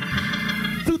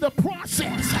through the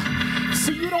process.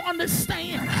 See, you don't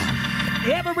understand.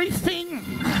 Everything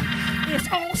is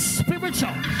all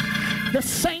spiritual. The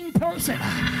same person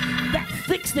that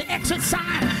fixed the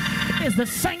exercise is the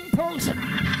same person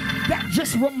that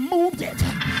just removed it.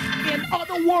 In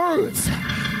other words,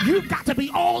 you've got to be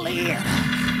all in.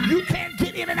 You can't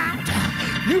get in and out.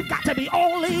 You've got to be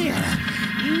all in.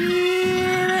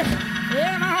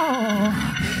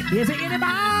 Is there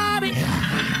anybody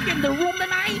in the room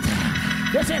tonight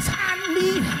that says, I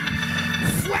need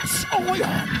fresh oil?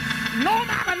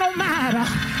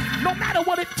 No matter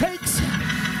what it takes,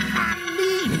 I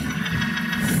need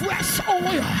fresh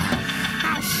oil.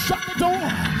 I'll shut the door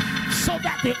so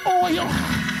that the oil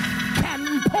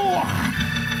can pour.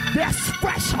 There's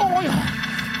fresh oil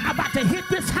about to hit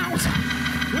this house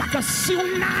like a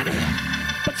tsunami.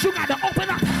 But you got to open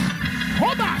up.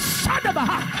 Hold on,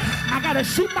 I got to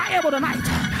shoot my arrow tonight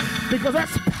because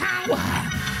there's power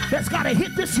that's got to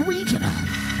hit this region.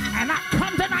 And I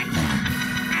come tonight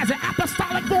as an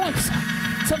apostolic voice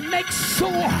to make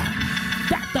sure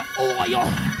that the oil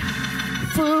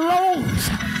flows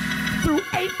through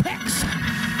Apex,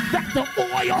 that the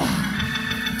oil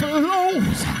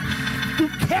flows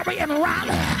through Korey and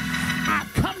Raleigh. I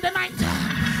come tonight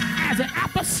as an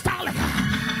apostolic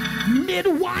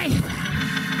midwife.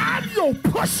 I'm your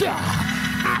pusher.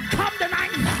 I come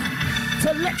tonight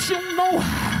to let you know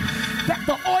that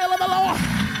the oil of the Lord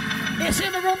is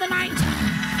in the room tonight.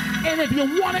 And if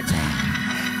you want it,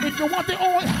 if you want the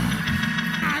oil,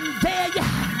 I dare you,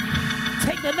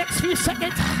 take the next few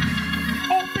seconds,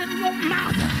 open your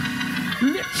mouth,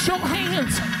 lift your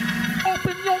hands,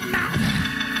 open your mouth,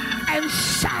 and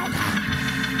shout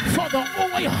for the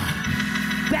oil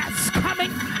that's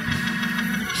coming.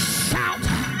 Shout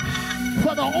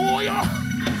for the oil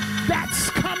that's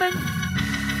coming.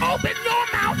 Open your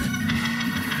mouth.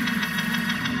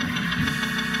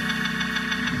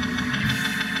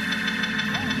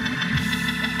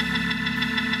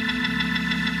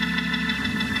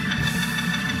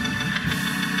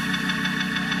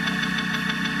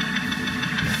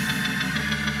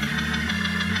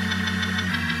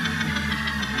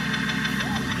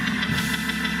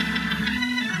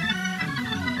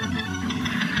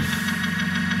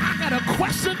 A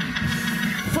question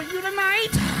for you tonight.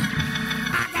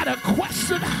 I got a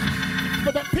question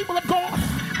for the people of God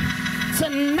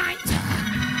tonight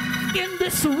in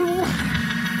this room.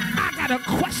 I got a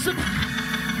question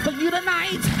for you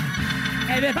tonight.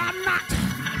 And if I'm not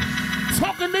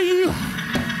talking to you,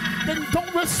 then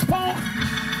don't respond.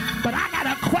 But I got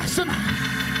a question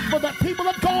for the people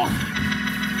of God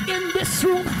in this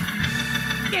room.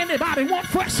 Anybody want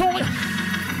fresh oil?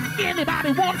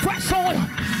 Anybody want fresh oil?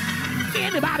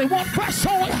 Anybody want fresh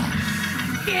oil?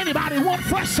 Anybody want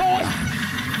fresh oil?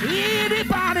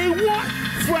 Anybody want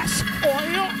fresh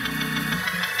oil?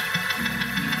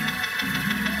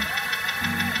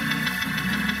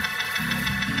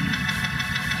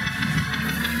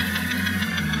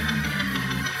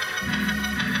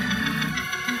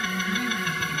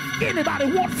 Anybody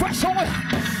want fresh oil?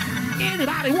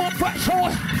 Anybody want fresh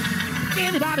oil?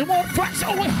 Anybody want fresh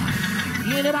oil?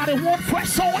 Anybody want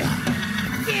fresh oil?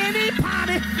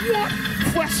 Anybody want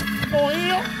fresh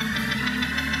oil?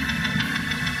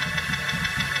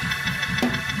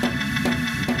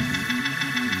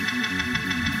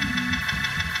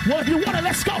 Well, if you want it,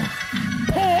 let's go.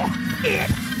 Pour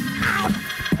it out.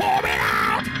 Pour it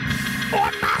out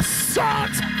on my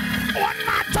sons, on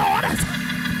my daughters.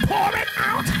 Pour it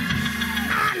out.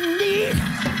 I need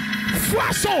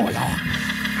fresh oil.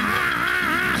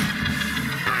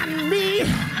 I need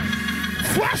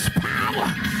fresh power.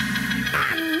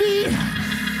 I need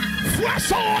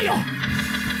fresh oil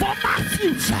for my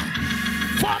future,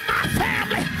 for my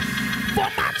family, for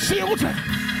my children,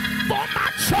 for my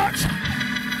church.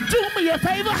 Do me a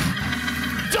favor.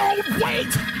 Don't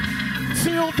wait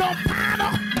till the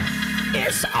panel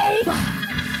It's over.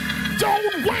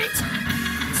 Don't wait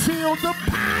till the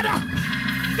battle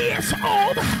is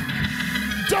over.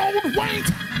 Don't wait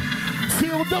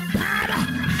till the battle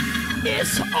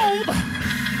is over.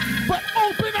 But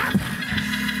open up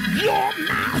your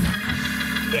mouth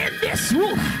in this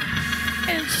room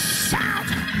and shout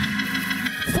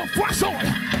for fresh oil.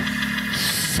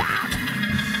 Shout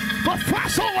for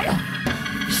fresh oil.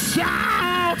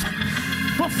 Shout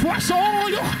for fresh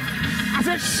oil. I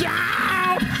said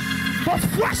shout for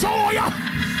fresh oil.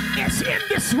 It's in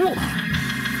this room.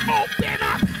 Open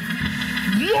up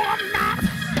your mouth.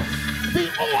 The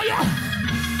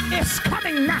oil is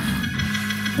coming now.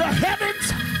 The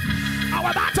heavens are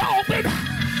about to open.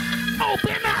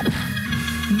 Open up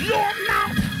your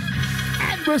mouth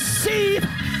and receive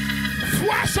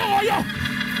fresh oil.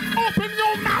 Open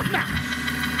your mouth now.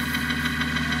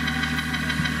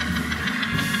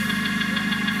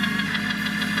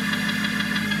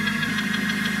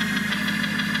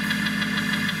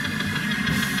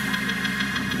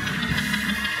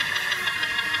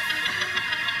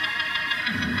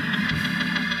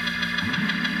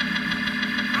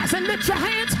 I said lift your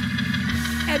hands,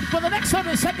 and for the next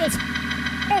 30 seconds,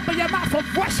 open your mouth for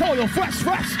fresh oil, fresh.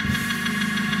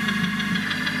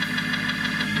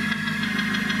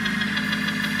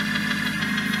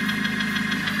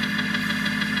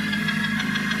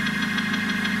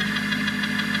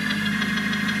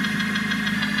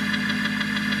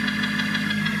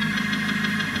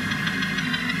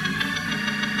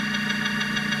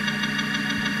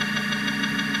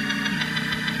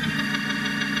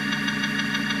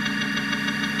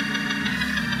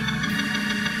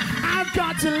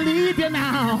 Got to leave you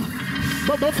now,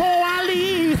 but before I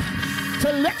leave,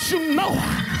 to let you know,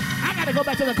 I gotta go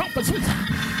back to the comfort suite.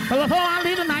 But before I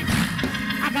leave tonight,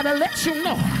 I gotta let you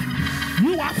know,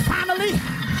 you are finally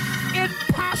in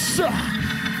posture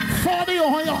for the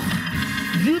oil.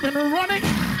 You've been running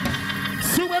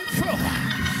to and fro,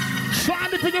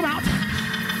 trying to figure out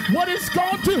what it's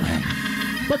gonna do.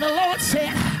 But the Lord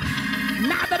said,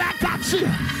 now that I got you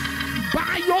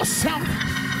by yourself,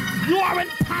 you are in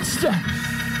posture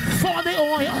for the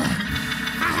oil.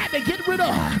 I had to get rid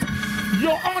of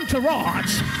your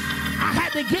entourage. I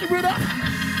had to get rid of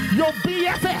your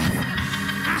BFF.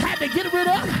 I had to get rid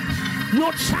of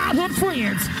your childhood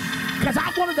friends because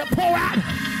I wanted to pour out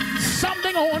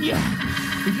something on you.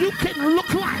 You can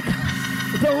look like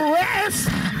the rest.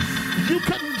 You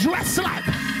can dress like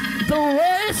the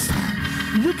rest.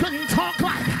 You can talk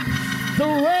like the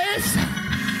rest.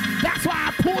 That's why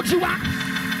I pulled you out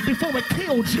before it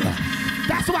killed you.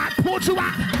 That's why I pulled you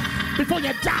out before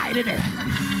you died in it.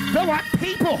 There are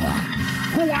people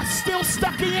who are still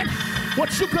stuck in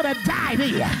what you could have died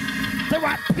in. There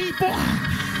are people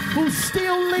who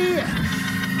still live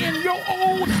in your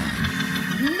old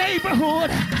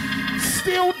neighborhood,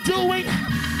 still doing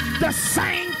the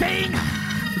same thing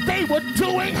they were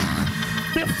doing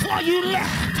before you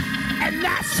left. And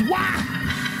that's why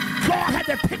God had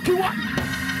to pick you up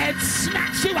and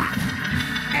snatch you out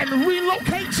and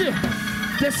relocate you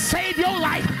to save your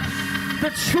life.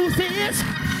 The truth is,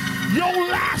 your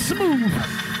last move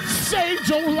saved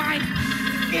your life.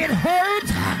 It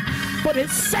hurt, but it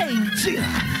saved you.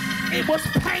 It was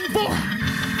painful,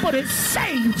 but it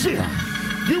saved you.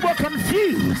 You were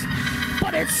confused,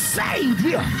 but it saved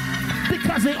you.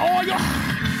 Because the oil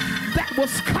that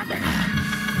was coming,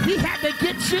 he had to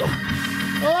get you,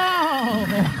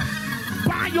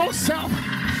 by yourself.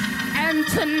 And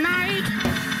tonight,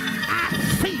 I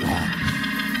feel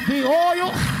the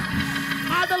oil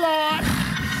of the Lord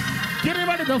getting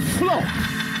ready to flow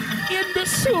in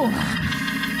this room.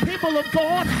 People of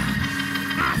God,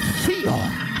 I feel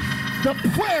the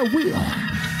prayer wheel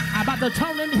about to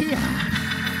turn in here.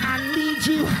 I need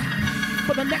you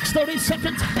for the next 30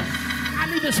 seconds. I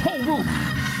need this whole room.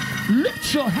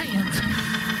 Lift your hands,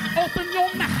 open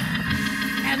your mouth,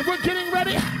 and we're getting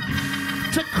ready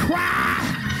to cry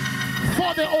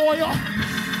for the oil.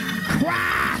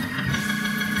 Cry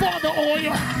for the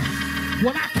oil.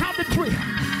 When I count to 3,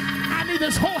 I need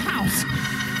this whole house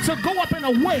to go up in a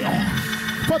well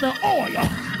for the oil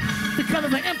because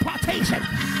of the impartation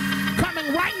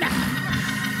coming right now.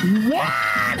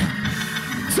 1,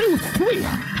 2, 3.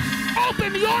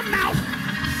 Open your mouth.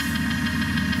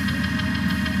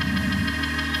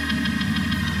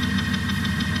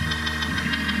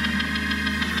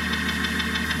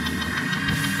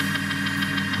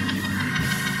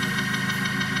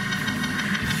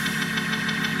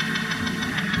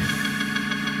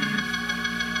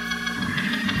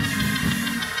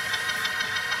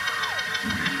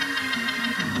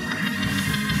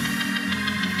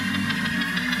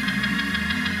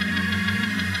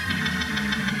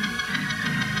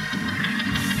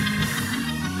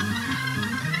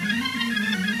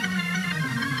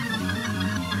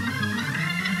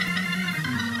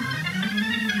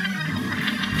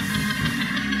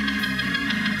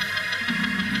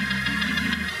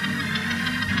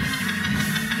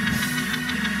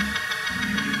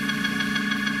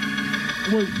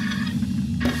 Wait.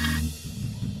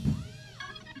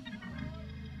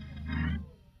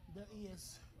 There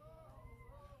is.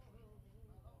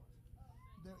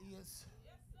 There is.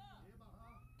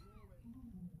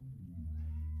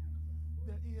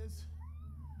 There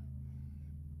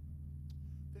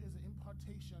is an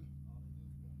impartation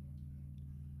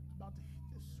about to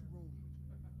hit this room.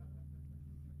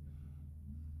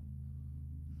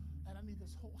 And I need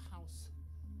this whole house.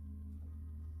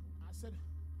 I said,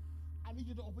 I need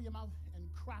you to open your mouth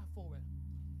and cry for it.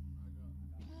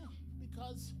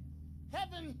 Because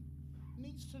heaven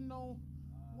needs to know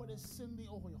what is in the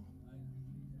oil.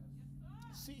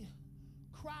 See,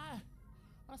 cry.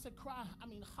 When I said cry, I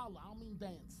mean holler. I don't mean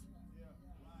dance.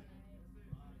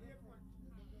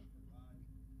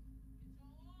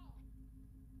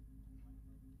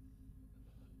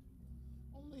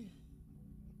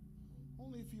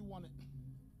 Only if you want it.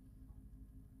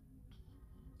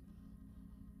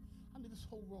 I need this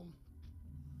whole room.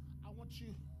 I want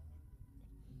you.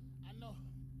 I know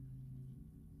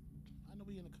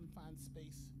we're in a confined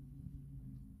space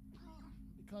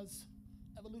because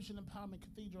Evolution Empowerment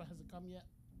Cathedral hasn't come yet.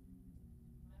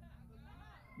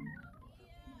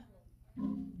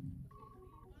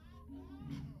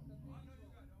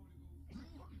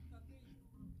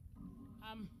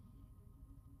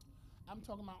 I'm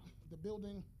talking about the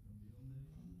building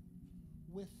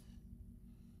with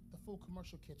the full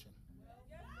commercial kitchen.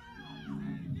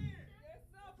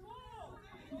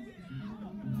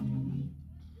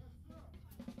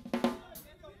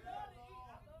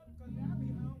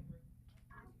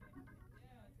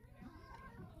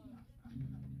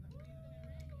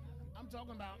 I'm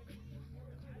talking about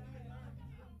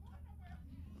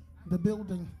the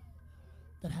building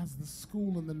that has the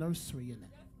school and the nursery in it.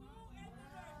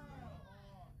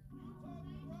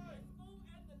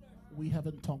 We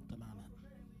haven't talked about it.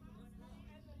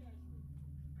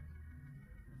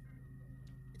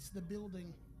 It's the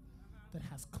building that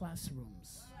has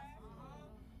classrooms.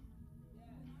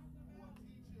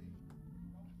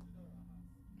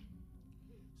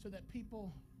 So that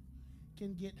people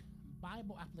can get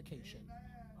Bible application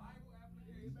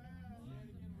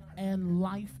and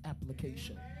life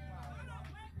application.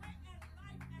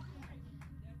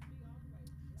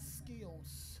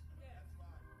 Skills.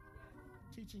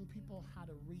 Teaching people how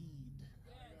to read.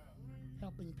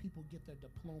 Helping people get their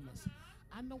diplomas.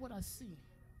 I know what I see.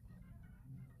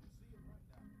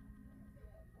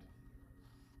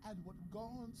 And what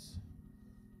God's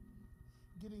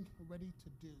getting ready to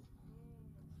do.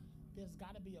 There's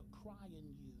got to be a cry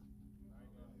in you.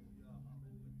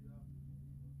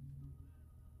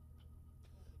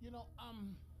 You know,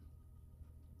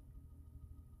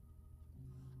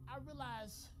 I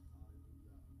realize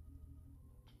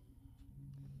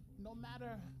no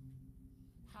matter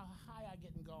how high I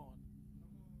get in God,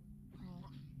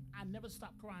 I never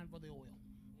stop crying for the oil.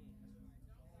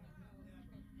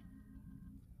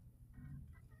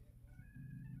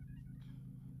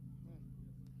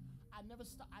 I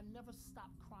never stop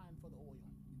crying for the oil.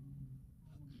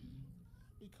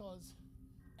 Because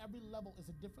every level is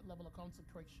a different level of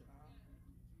consecration.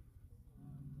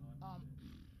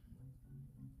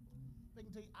 They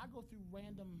can tell you, I go through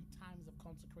random times of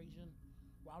consecration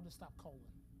where I'll just stop calling.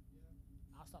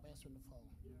 I'll stop answering the phone.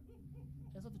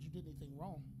 It's not that you did anything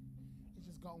wrong. It's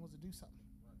just God wants to do something.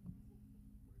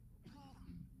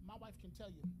 My wife can tell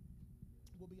you,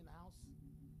 we'll be in the house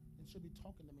and she'll be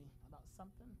talking to me about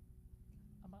something.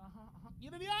 I'm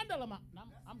like,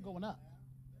 I'm going up.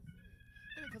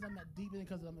 It ain't because I'm that deep, it ain't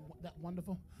because I'm that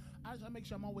wonderful. I just make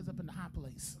sure I'm always up in the high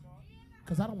place.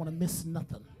 Because I don't want to miss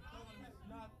nothing.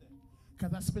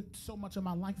 Because I spent so much of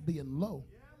my life being low.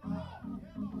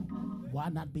 Why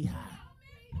not be high?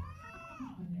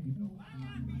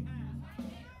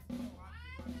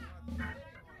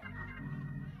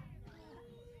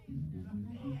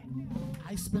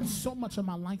 I spent so much of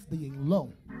my life being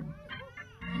low.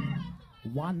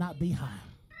 Why not be high?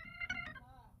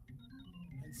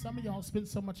 And some of y'all spend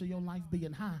so much of your life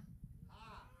being high.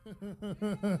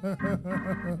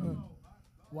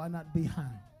 Why not be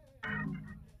high?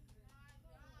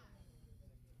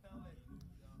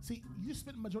 See, you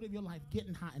spend the majority of your life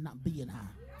getting high and not being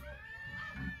high.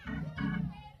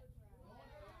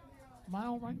 Am I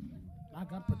all right? I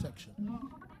got protection.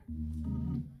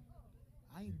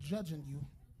 I ain't judging you.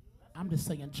 I'm just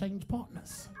saying change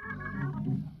partners.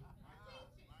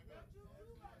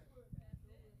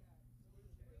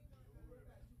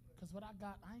 Because what I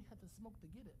got, I ain't had to smoke to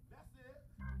get it.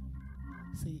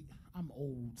 See, I'm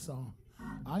old, so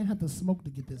I didn't have to smoke to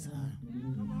get this high.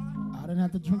 I didn't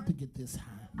have to drink to get this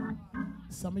high.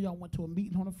 Some of y'all went to a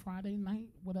meeting on a Friday night,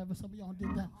 whatever. Some of y'all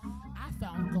did that. I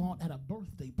found God at a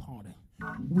birthday party.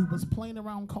 We was playing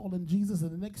around calling Jesus,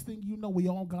 and the next thing you know, we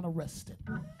all got arrested.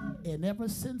 And ever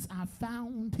since I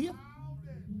found him,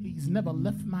 he's never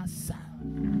left my side.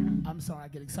 I'm sorry, I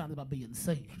get excited about being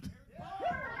saved.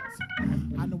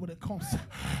 I know what it costs.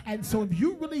 And so if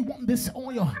you really want this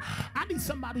oil, I need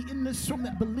somebody in this room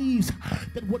that believes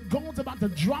that what God's about to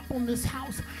drop on this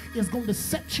house is going to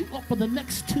set you up for the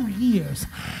next 2 years.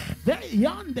 There is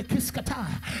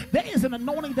an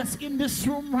anointing that's in this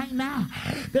room right now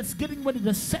that's getting ready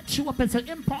to set you up. It's an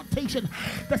impartation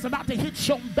that's about to hit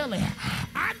your belly.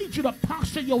 I need you to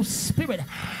posture your spirit,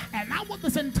 and I want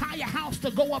this entire house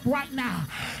to go up right now.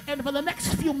 And for the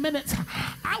next few minutes,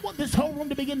 I want this whole room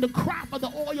to begin to cry for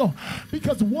the oil,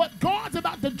 because what God's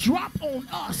about to drop on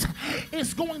us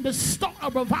is going to start a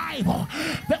revival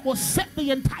that will set the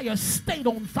entire state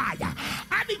on fire.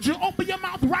 I need you to open your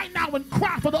mouth right now and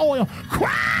cry for the oil.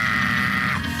 Cry!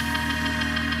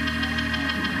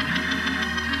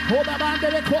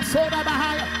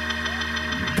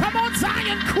 Come on,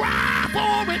 Zion, cry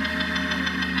for it.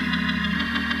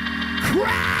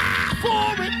 Cry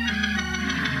for it.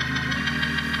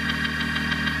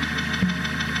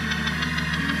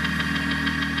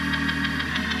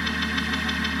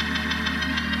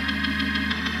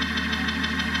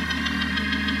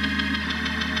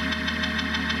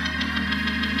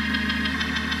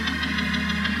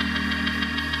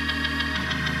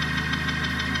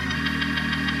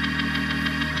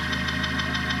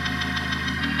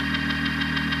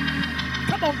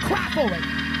 Come on, cry for it.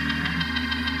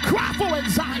 Cry for it,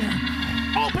 Zion.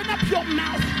 Open up your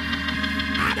mouth.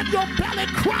 Out of your belly,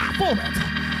 cry for it.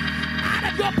 Out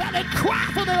of your belly, cry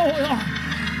for the oil.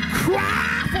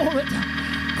 Cry for it.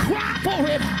 Cry for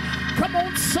it. Come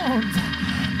on, sons.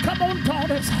 Come on,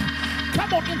 daughters.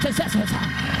 Come on, intercessors.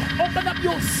 Open up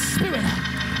your spirit.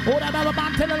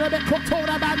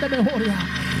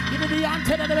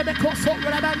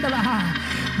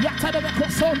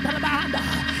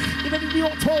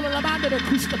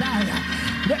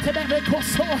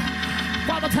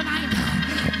 Father, tonight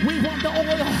we want the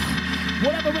oil,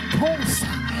 whatever it costs,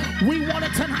 we want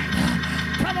it tonight.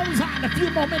 Come on, Zion, a few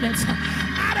more minutes.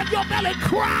 Out of your belly,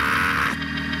 cry.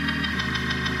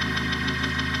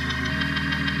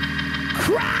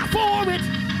 Cry for it.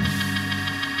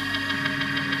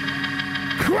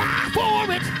 Cry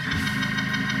for it.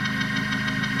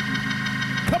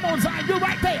 Come on, Zion, you're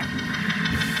right there.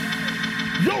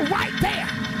 You're right there.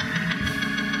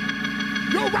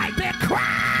 You're right there.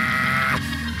 Cry.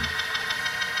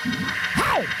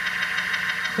 How?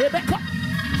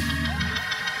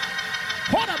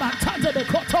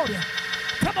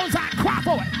 Come on, Zion, cry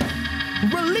for it.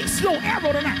 Release your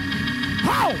arrow tonight.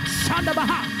 Ho, Shanda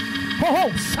Baha. Ho,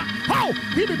 ho, ho.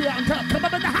 Come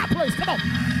up in the high place. Come on.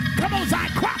 Come on,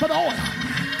 Zion, cry for the oil.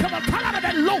 Come on, come out of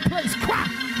that low place. Cry.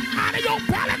 Out of your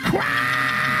belly, cry.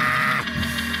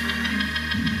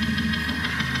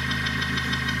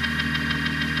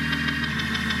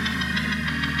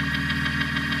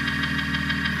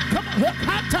 Come on,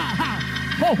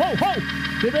 ho, ho, ho.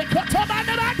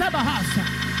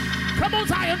 Come on,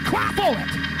 Zion, cry for it.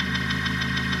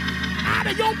 Out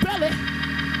of your belly.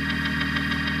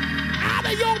 Out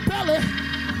of your belly.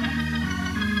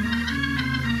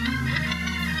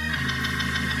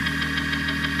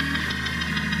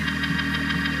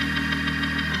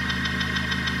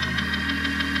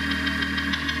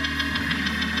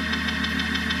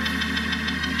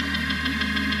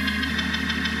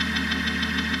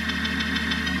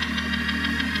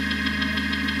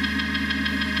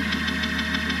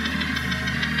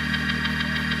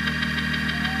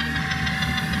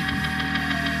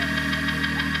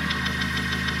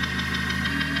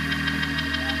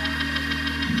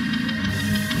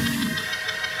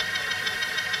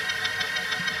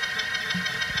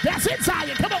 That's it,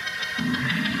 Zion. Come on.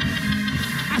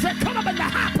 I said, come up in the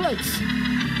high place.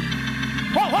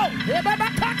 Ho, ho.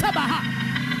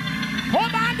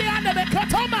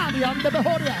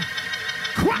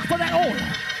 Cry for that oil.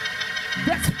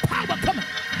 There's power coming.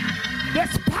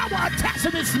 There's power attached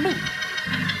to this move.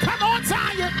 Come on,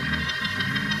 Zion.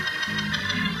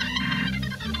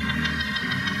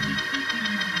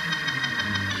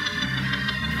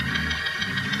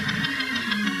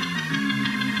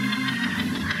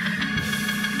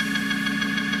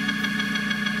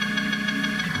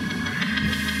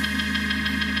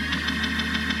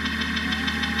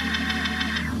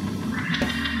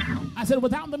 I said,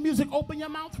 without the music, open your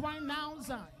mouth right now,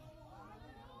 Zion.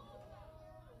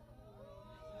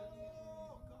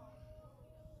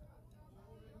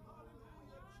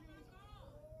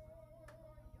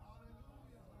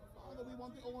 Father, we want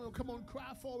want the oil. Come on,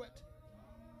 cry for it.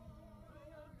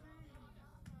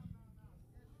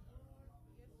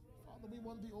 Father, we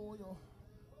want the oil.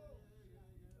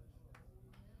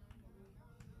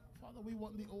 Father, we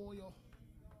want the oil.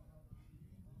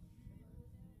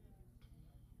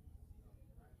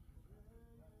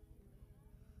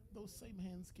 Those same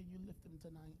hands, can you lift them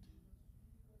tonight?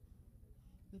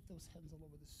 Lift those hands all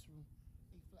over this room.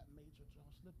 A flat major,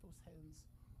 Josh. Lift those hands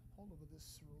all over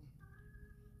this room.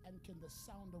 And can the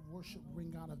sound of worship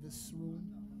ring out of this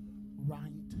room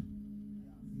right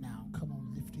now? Come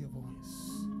on, lift your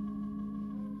voice.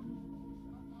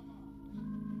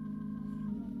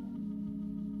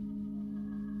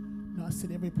 Now I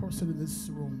said every person in this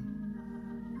room,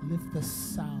 lift the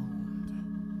sound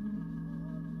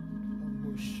of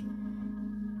worship.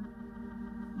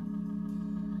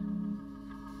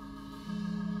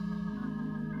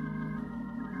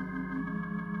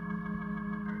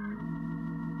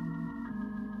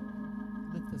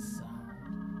 Lift the sound.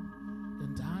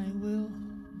 And I will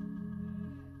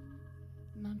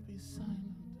not be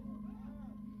silent.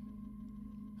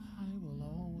 I will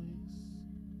always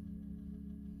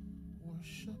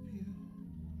worship you.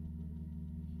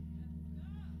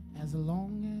 As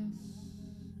long as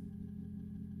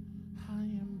I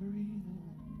am breathing,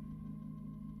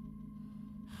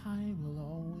 I will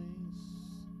always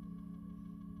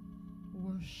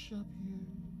worship you.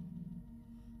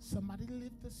 Somebody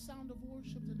lift the sound of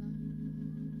worship tonight.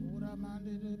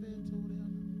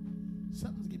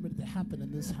 Something's getting ready to happen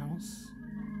in this house.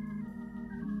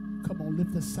 Come on,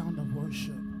 lift the sound of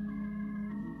worship.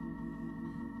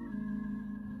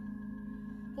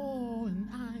 Oh, and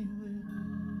I will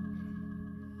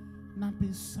not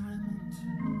be silent.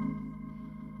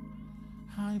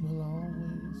 I will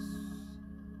always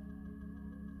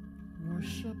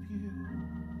worship you.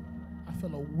 I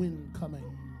feel a wind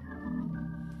coming.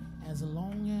 As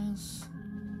long as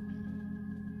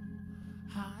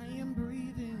I am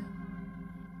breathing,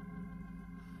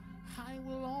 I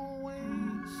will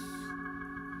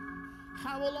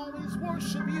always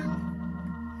worship you.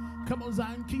 Come on,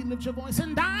 Zion King, lift your voice.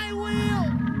 And I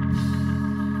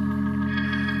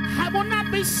will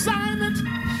not be silent.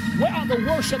 Where are the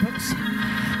worshipers?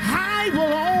 I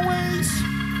will always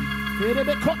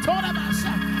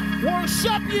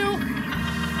worship you.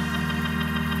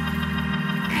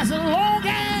 As long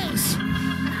as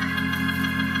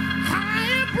I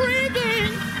am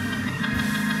breathing,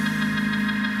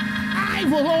 I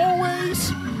will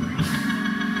always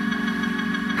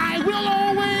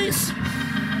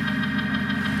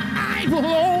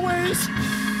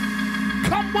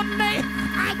come what may,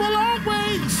 I will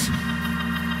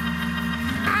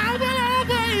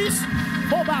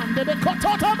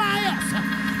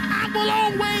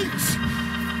always,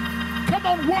 come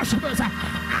on, worshipers,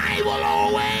 I will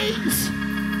always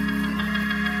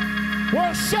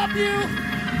worship you,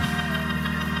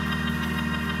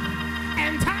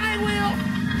 and I will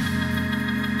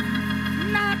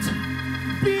not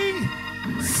be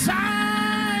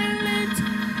silent.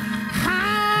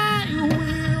 I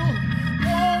will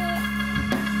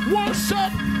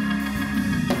worship.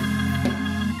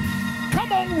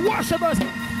 Come on, worshipers,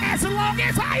 as long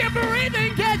as I am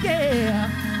breathing, yeah.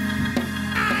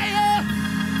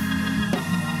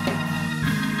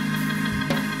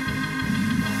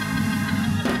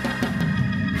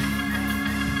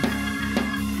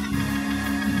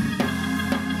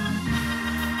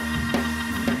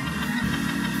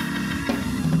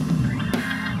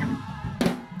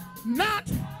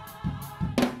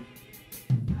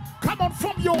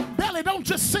 Don't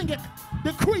just sing it,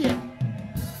 decree it.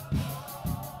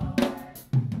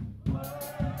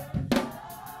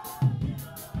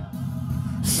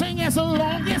 Sing as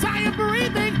long as I am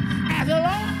breathing, as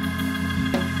long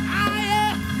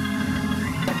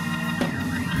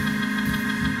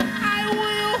I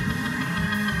will.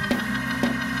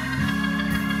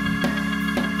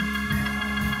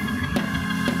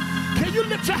 Can you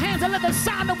lift your hands and let the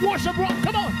sound of worship rock?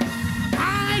 Come on.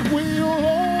 I will.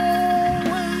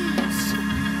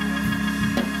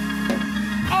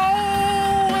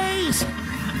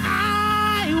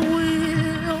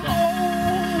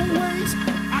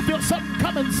 Something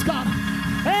coming, Scott.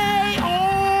 Hey,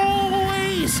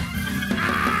 always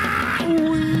I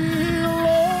will.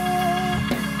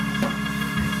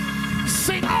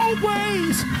 Sing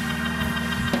always.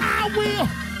 I will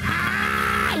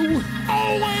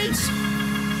always.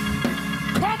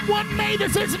 Come what may,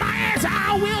 this is my answer.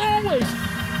 I will always.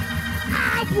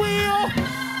 I will.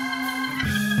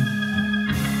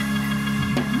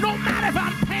 No matter if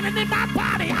I'm paining in my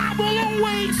body, I will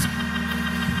always.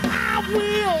 I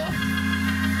will.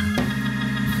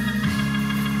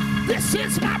 This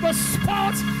is my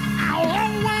response. I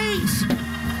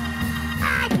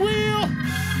will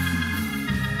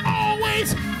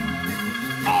always,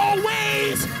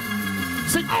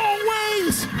 sing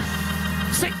always,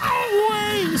 sing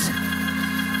always,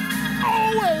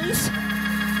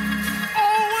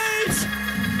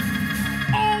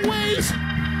 always.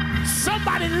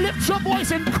 Somebody lift your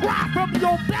voice and cry from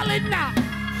your belly now.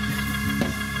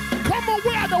 Come on,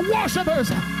 where are the worshipers?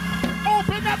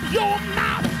 Open up your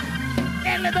mouth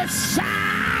and let the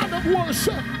sound of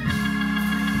worship.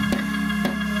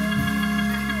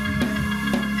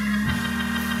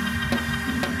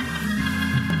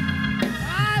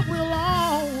 I will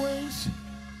always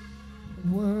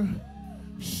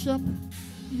worship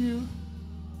you,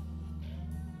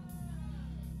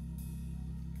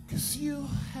 'cause you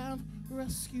have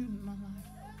rescued my life.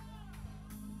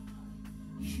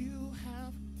 You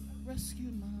have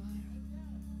rescued my life.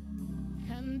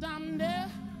 And I'm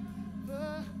never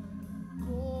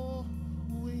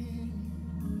going.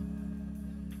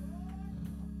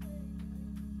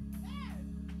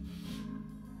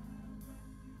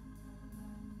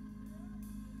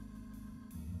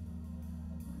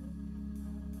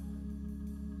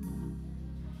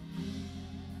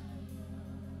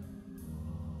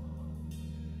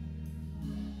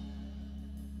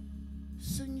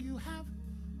 Sing, you have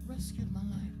rescued my life.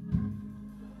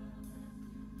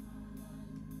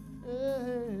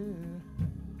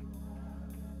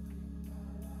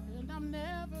 And I'm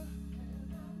never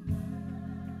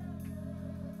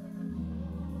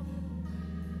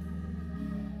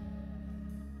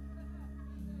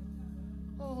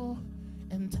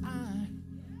and I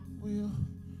will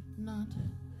not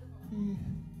be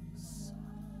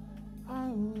I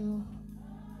will.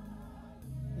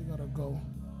 We gotta go.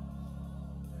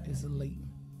 It's late.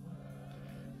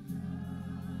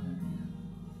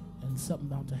 And something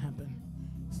about to happen.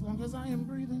 As long as I am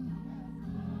breathing.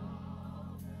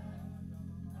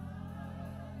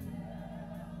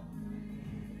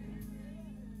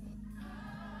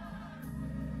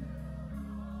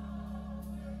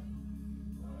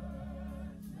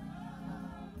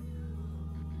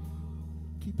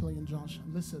 Keep playing, Josh.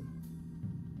 Listen.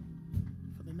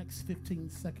 For the next 15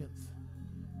 seconds,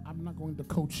 I'm not going to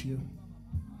coach you.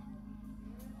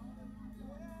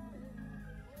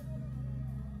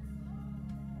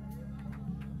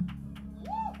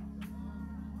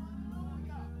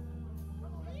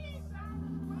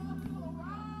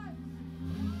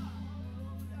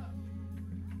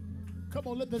 Come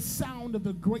on, let the sound of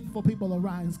the grateful people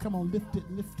arise. Come on, lift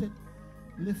it, lift it,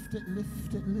 lift it,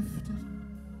 lift it, lift it.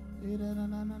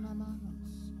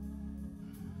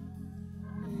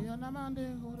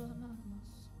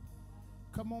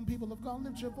 Come on, people of God,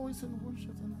 lift your voice and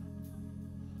worship tonight.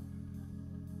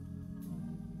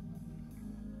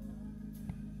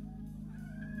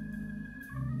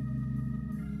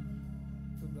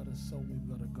 We've got a soul, we've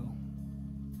got to go.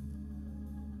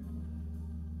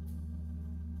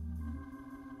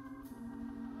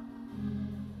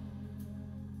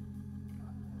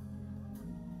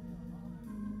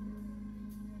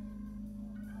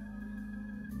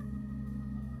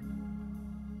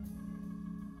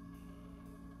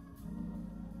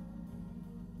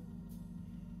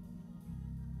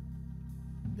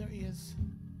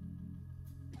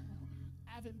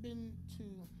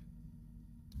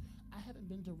 I haven't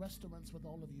been to restaurants with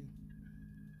all of you,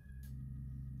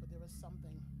 but there is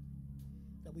something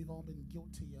that we've all been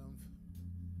guilty of.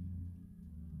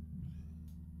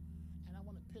 And I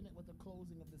want to pin it with the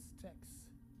closing of this text.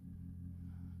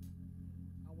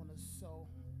 I want to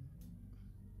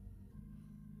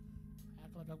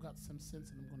act like I've got some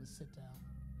sense and I'm going to sit down.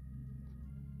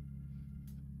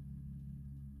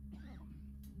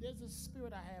 There's a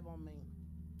spirit I have on me.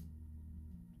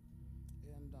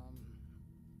 And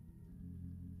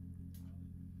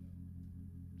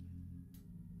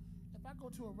if I go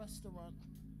to a restaurant,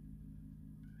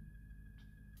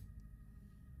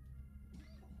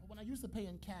 when I used to pay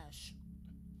in cash,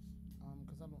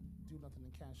 because I don't do nothing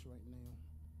in cash right now.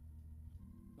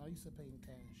 I used to pay in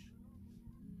cash.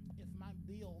 If my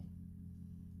bill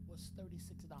was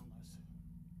 $36,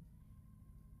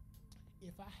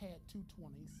 if I had 2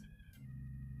 20s,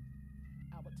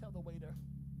 I would tell the waiter,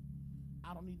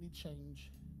 I don't need any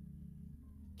change.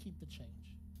 Keep the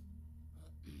change.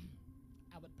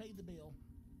 I would pay the bill,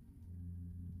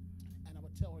 and I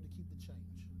would tell her to keep the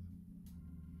change.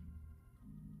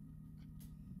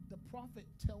 The prophet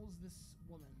tells this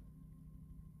woman,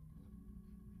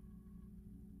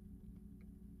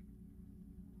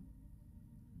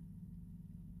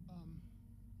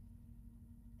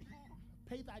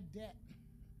 pay thy debt.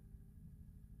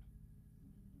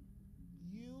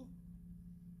 You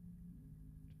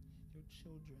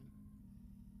children,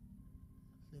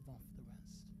 live off the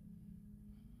rest.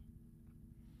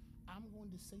 I'm going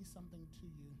to say something to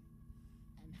you,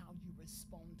 and how you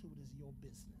respond to it is your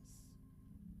business.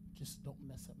 Just don't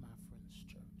mess up my friend's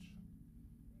church.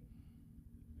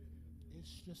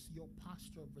 It's just your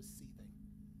posture of receiving.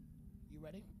 You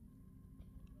ready?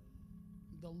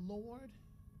 The Lord,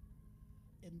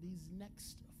 in these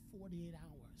next 48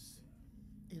 hours,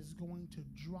 is going to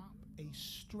drop a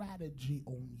strategy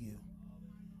on you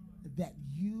that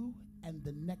you and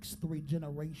the next 3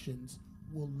 generations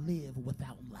will live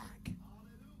without lack.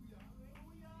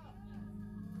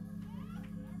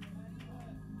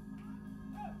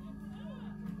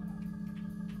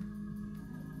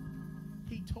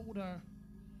 He told her,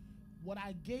 what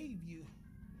I gave you,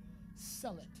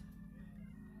 sell it.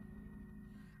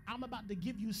 I'm about to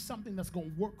give you something that's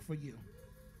going to work for you.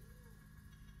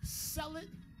 Sell it,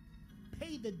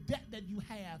 pay the debt that you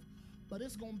have, but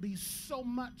it's going to be so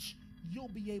much you'll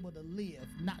be able to live,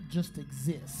 not just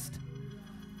exist.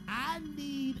 I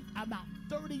need about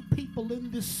 30 people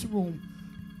in this room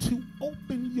to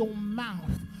open your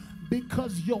mouth,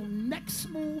 because your next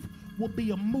move will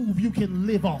be a move you can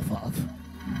live off of.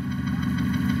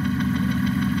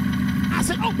 I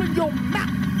said, open your mouth,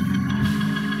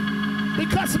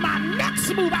 because my next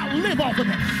move, I'll live off of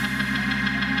it.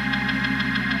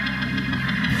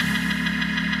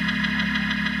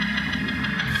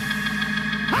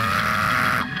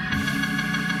 Ah!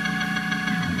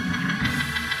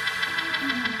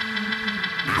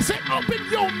 I said, open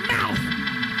your mouth,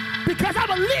 because I'm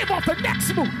going to live off the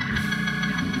next move.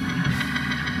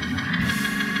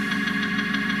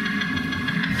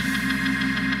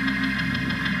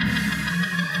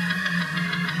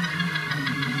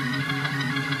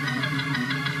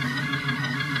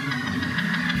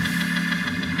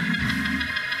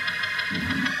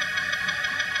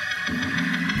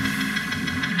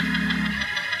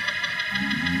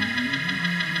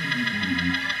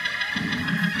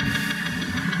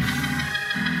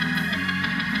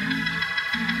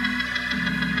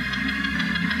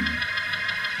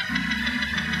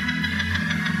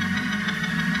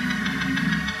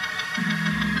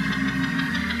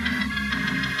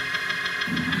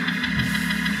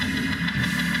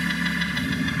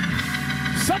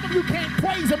 Some of you can't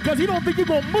praise him because you don't think you're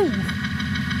going to move.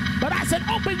 But I said,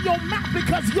 open your mouth,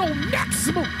 because your next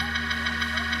move.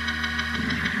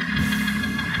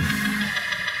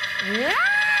 Yeah!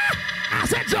 I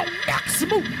said, your next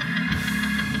move.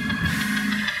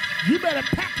 You better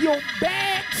pack your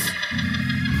bags.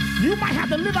 You might have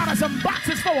to live out of some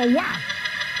boxes for a while,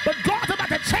 but God's about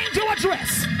to change your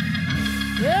address.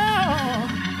 Yeah!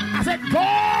 I said,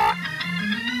 God,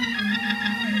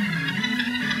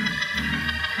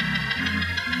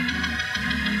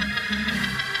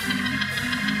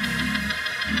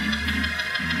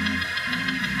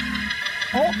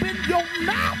 open your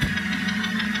mouth,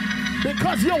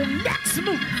 because your next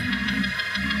move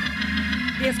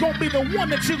is going to be the one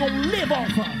that you're going to live off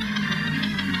of.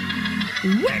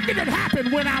 When did it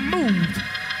happen? When I moved.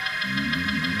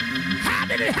 How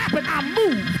did it happen? I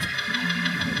moved.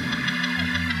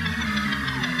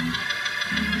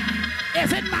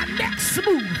 Is it my next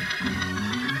move?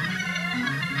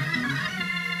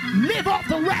 Live off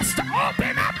the rest.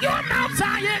 Open up your mouth,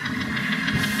 Zion.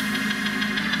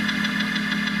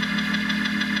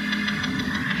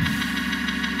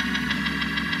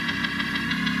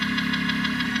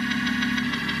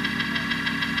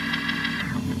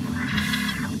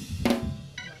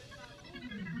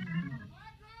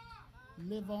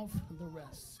 Live off the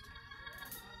rest.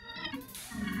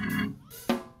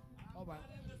 All right.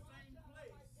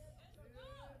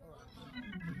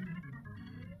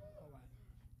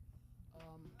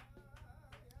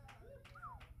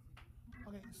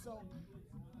 Okay, so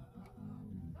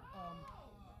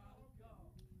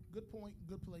good point,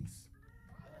 good place.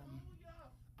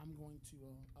 I'm going to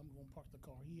park the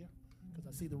car here because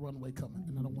I see the runway coming,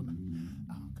 and I don't want to,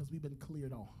 because we've been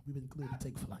cleared off. We've been cleared to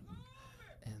take flight,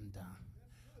 and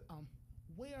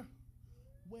where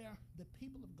the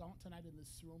people of God tonight in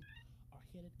this room are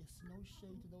headed, it's no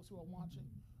shade to those who are watching.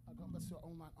 God bless your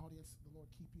online audience. The Lord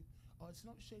keep you. It's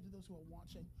no shade to those who are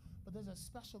watching, but there's a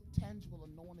special, tangible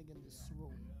anointing in this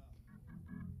room.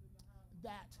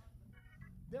 That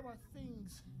there are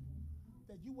things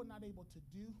that you were not able to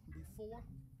do before.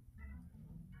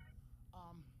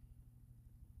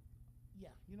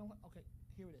 Yeah, you know what? Okay,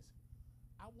 here it is.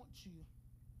 I want you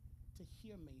to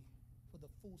hear me for the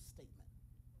full statement,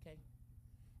 okay?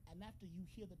 And after you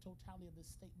hear the totality of this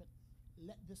statement,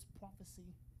 let this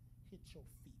prophecy hit your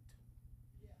feet.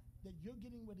 Yeah. That you're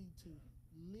getting ready to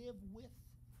live with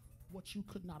what you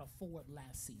could not afford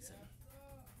last season. Yes,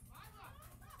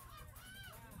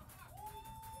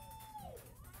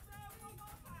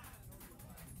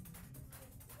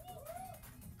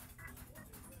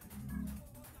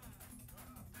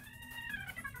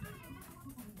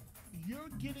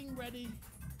 getting ready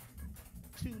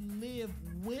to live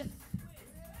with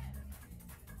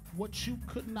what you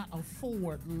could not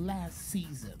afford last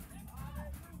season.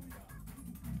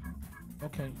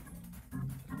 Okay.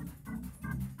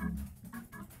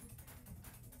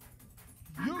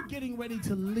 You're getting ready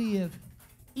to live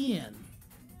in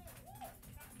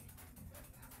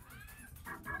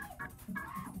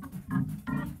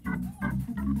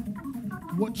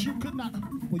what you could not,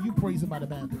 well, you praise him by the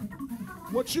bathroom.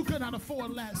 What you could not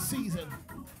afford last season.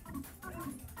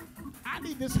 I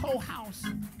need this whole house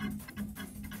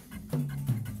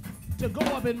to go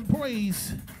up in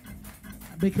praise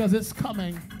because it's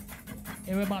coming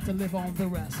and we're about to live on the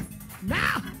rest.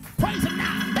 Now, praise him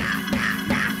now, now, now,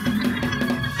 now.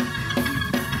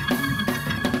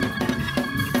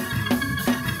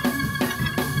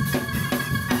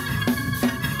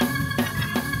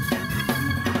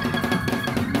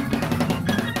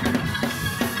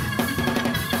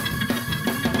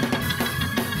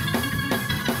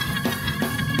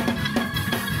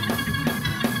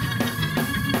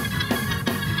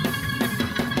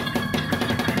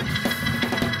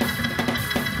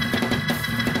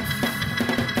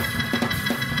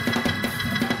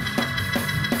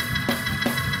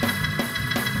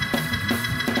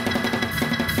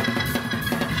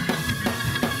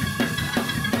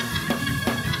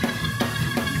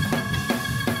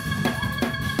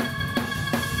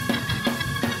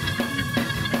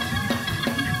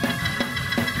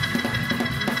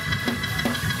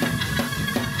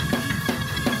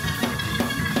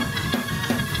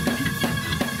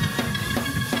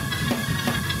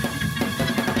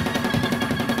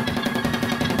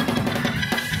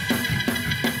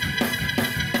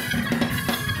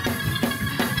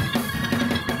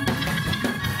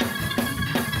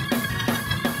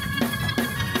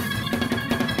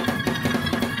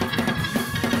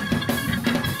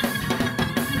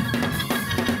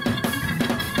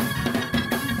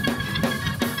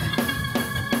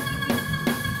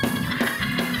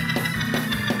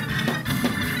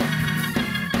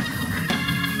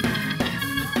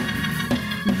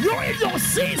 Your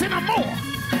season or more.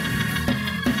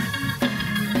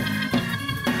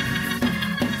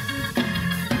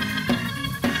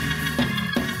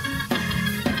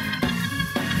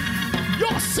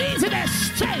 Your season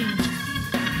has changed.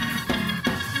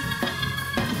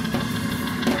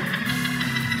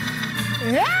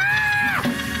 Yeah!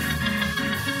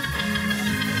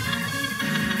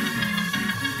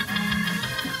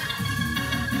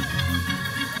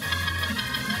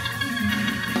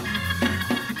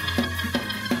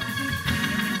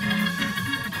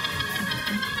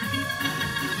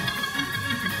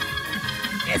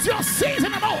 It's your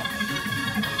season or more.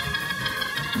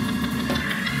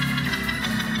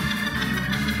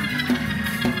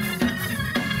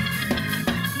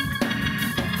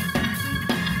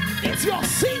 It's your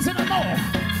season or more.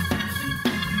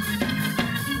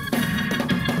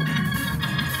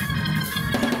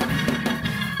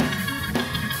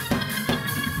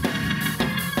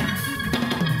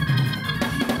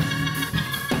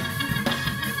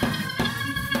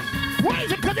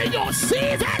 Praise him because it's your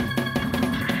season.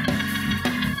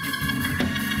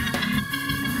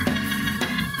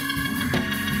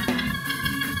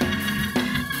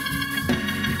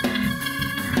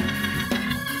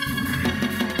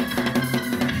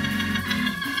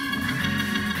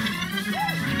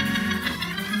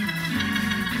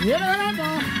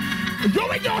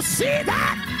 You're in your season.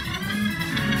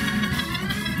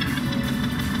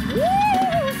 Woo!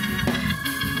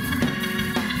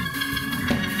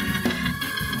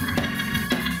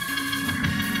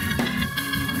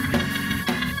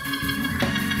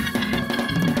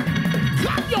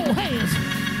 Clap your hands.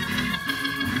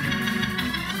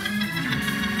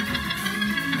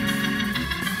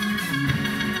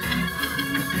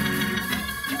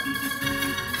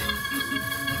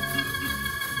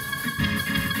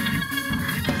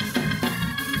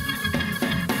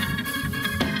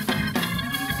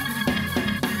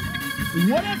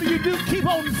 Whatever you do, keep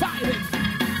on fighting.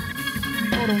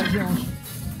 Hold on, Josh.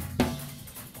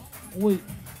 Wait.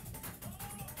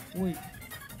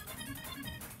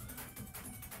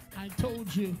 I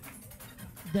told you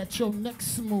that your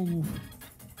next move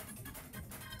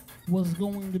was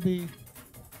going to be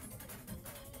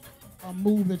a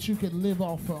move that you could live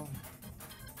off of.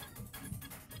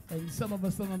 And some of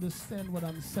us don't understand what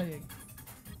I'm saying.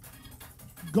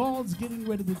 God's getting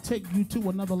ready to take you to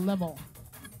another level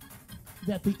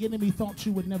that the enemy thought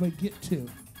you would never get to.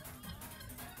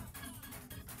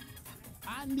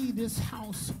 I need this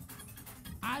house.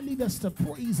 I need us to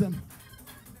praise him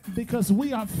because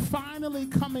we are finally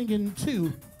coming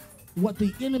into what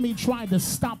the enemy tried to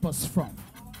stop us from.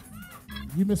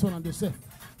 You missed what I just said.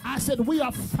 I said we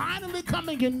are finally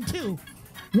coming into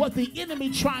what the enemy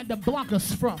tried to block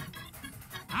us from.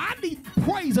 I need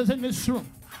praisers in this room.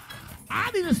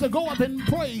 I need us to go up and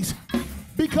praise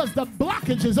because the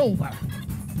blockage is over.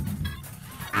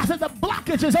 I said the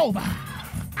blockage is over.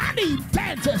 I need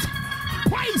dancers.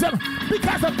 Praise him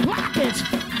because the blockage.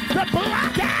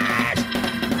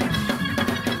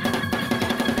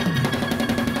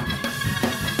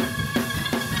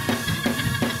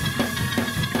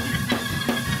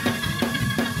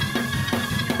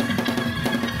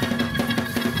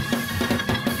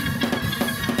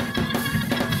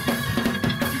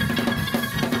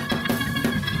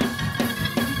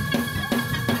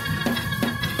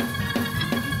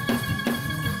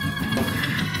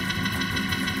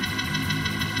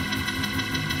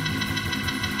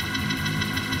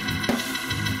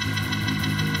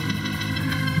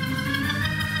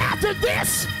 After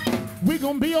this, we're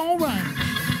going to be all right.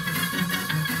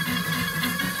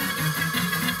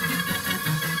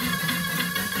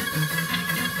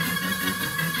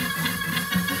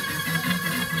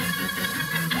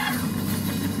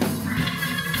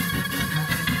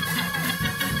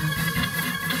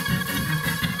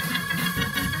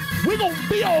 We're going to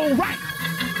be all right.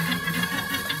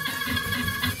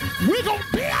 We're going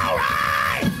to be all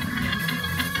right.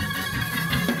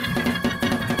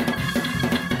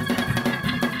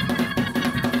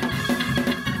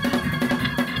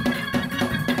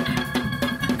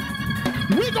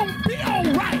 We're going to be all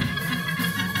right.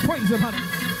 Praise him, honey.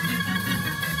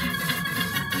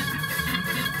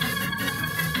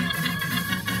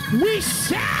 We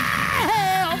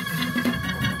shall.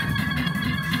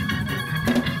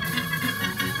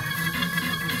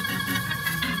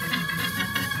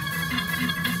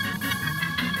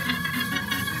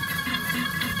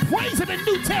 Praise him in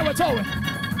new territory.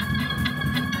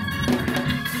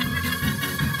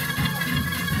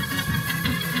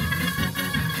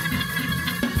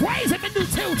 Praise him in new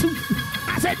territory.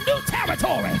 I said new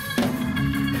territory.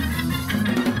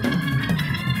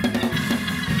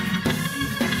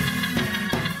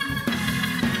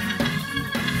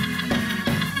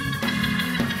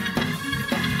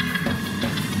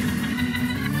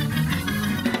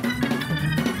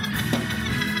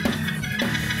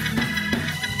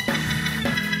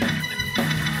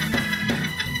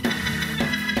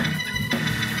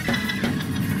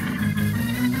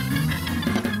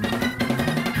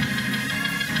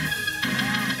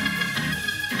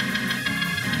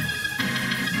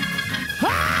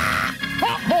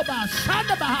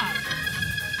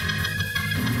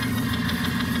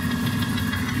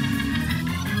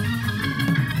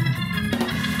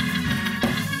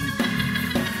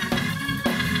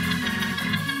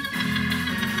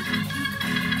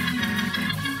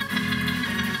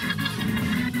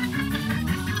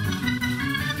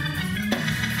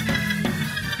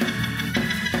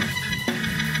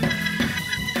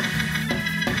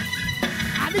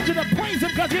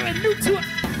 Because you're in new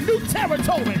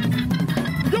territory.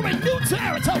 You're in new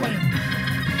territory.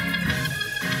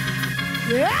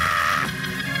 Yeah!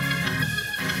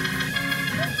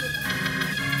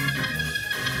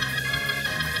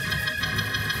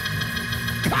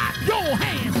 Clap your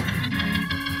hands.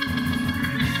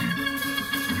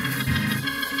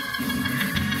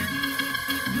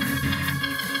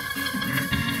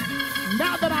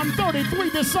 Now that I'm 33,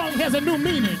 this song has a new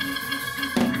meaning.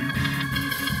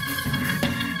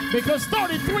 Because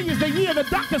 33 is the year the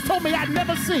doctors told me I'd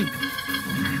never see.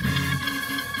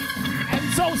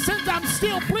 And so since I'm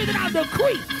still breathing, I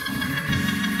decree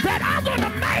that I'm going to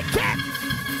make it.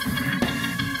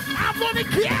 I'm going to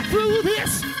get through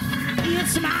this.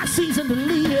 It's my season to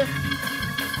live.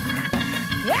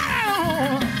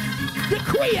 Oh,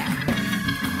 decree it.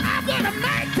 I'm going to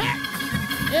make it.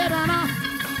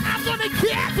 I'm going to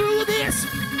get through this.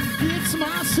 It's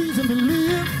my season to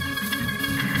live.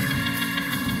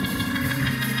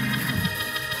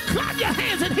 Clap your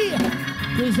hands in here,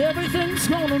 because everything's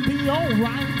gonna be all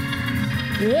right.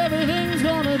 Everything's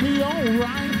gonna be all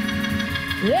right.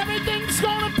 Everything's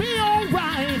gonna be all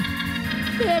right.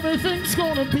 Everything's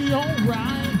gonna be all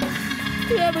right.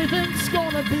 Everything's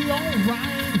gonna be all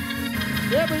right.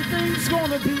 Everything's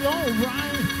gonna be all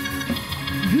right.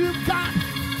 You've got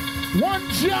one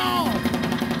job.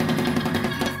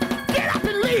 Get up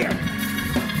and live.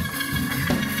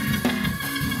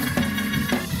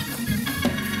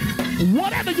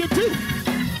 Whatever you do,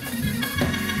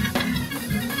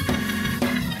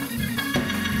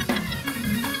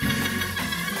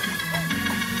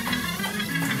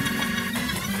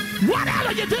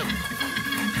 whatever you do,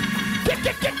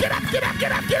 get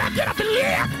up and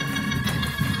live.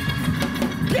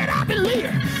 Get up and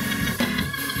live.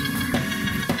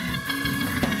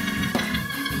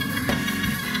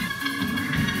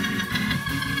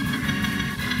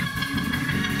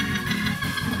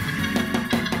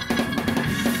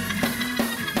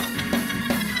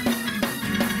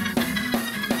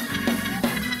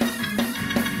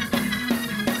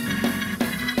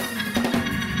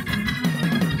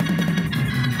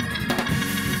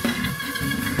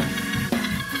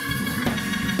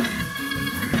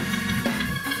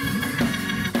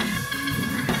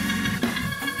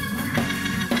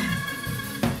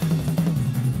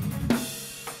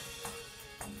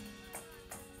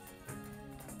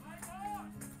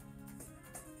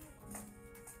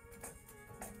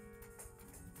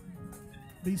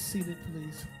 Be seated,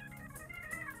 please.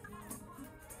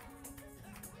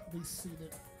 Be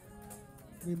seated.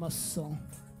 We must sow.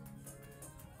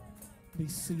 Be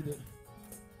seated.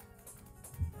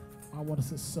 I want us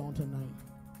to sow tonight.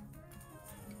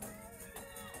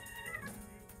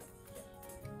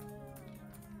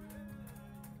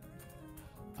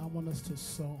 I want us to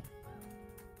sow.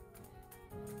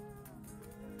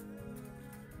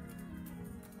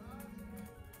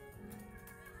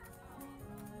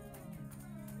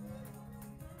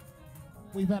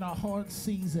 We've had a hard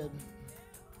season,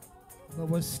 but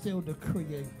we're still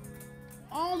decreeing.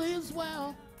 All is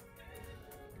well.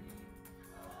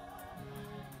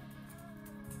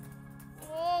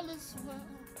 All is well.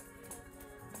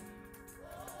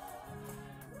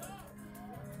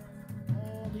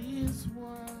 All is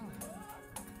well.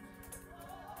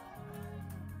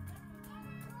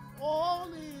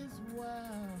 All is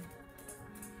well.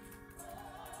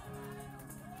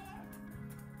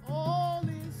 All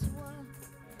is well.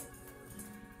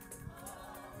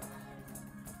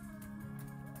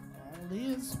 All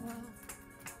is well.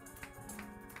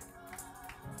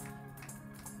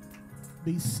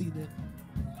 Be seated.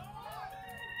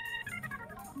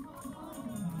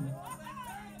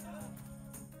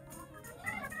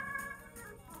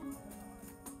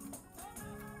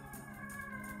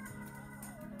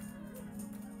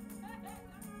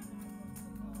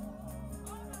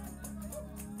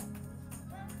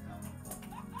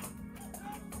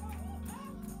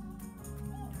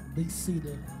 Be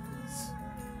seated, please.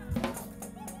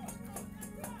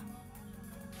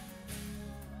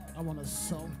 I want to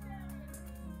sow.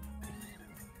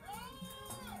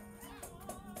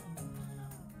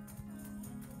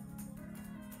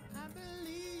 I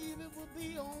believe it will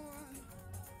be all right.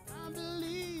 I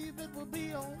believe it will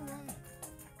be all right.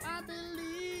 I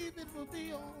believe it will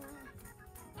be all right.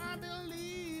 I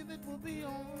believe it will be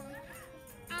all right.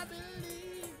 I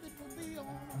believe it will be all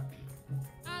right.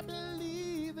 I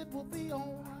believe it will be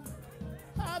all right.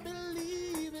 I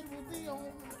believe it will be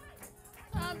all right.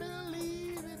 I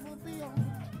believe it will be all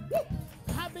right.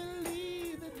 I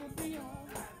believe it will be all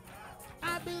right.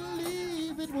 I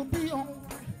believe it will be all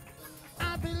right.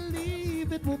 I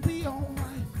believe it will be all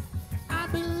right. I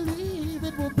believe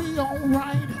it will be all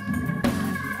right.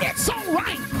 It's all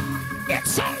right.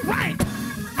 It's all right.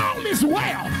 All is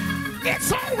well.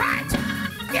 It's all right.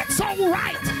 It's all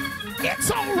right.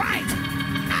 It's all right.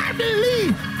 I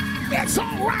believe it's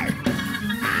all right.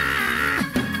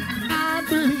 I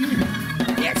believe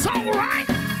it's all right.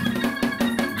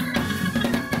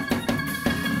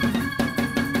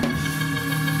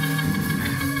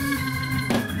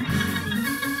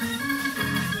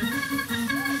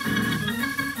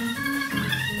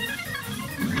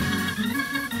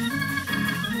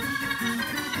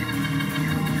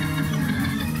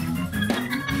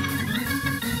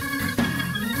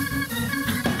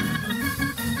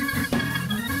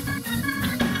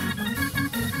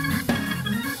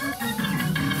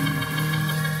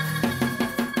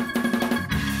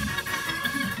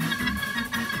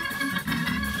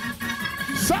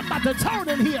 To turn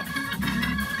in here.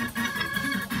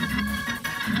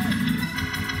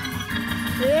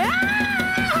 Yeah!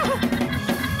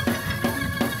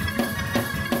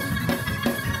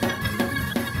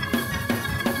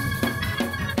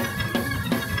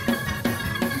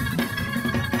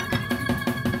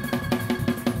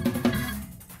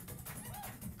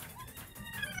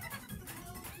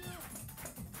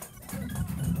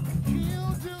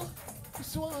 He'll do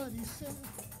just what he said.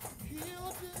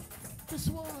 He'll do just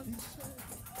what he said.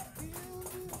 He'll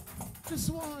do just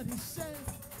what he said.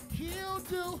 He'll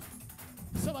do.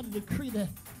 Somebody decree that.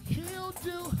 He'll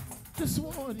do just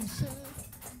what he said.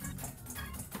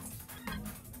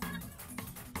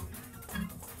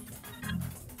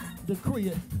 Decree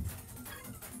it.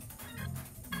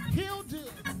 He'll do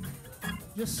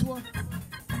just what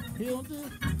he'll do.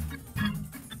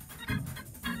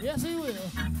 Yes, he will.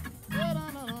 No.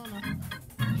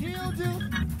 He'll do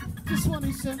just what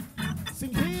he said.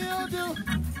 Sing, he'll do,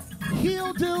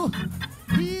 he'll do,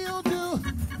 he'll do,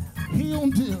 he'll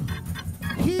do,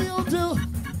 he'll do,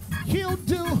 he'll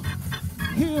do,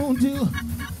 he'll do,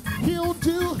 he'll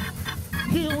do,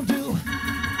 he'll do,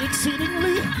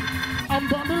 exceedingly,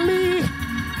 abundantly,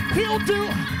 he'll do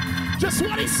just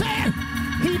what he said.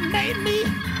 He made me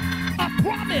a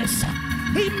promise.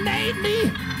 He made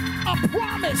me a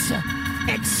promise.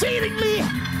 Exceedingly,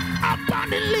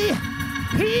 abundantly,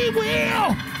 he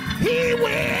will. He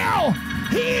will,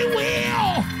 he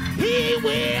will, he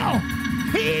will,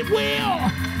 he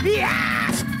will,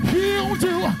 yes, he'll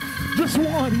do just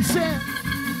what he said.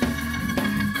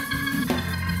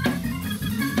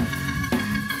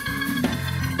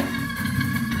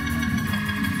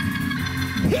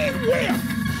 will.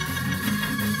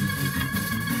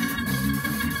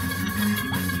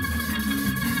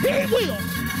 He will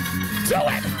do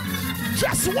it.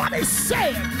 Just what he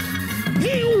said.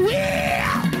 He will.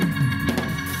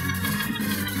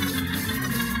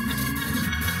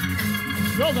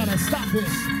 You're gonna stop this.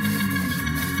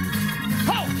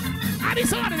 Oh, I need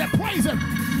somebody to praise him,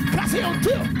 because he'll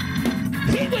do.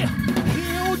 He will.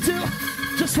 He'll do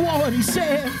just what he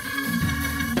said.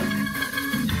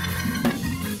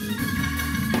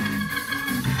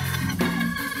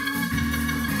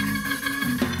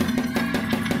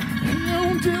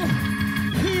 He'll do.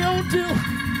 He'll do.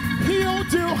 He'll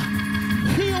do.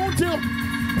 He'll do.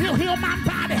 He'll heal my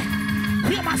body.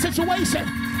 Heal my situation.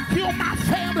 Heal my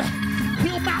family.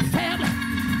 Heal my family.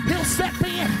 He'll step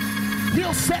in.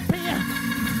 He'll step in.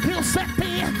 He'll step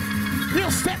in.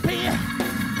 He'll step in.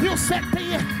 He'll step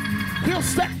in. He'll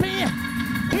step in.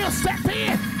 He'll step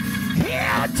in.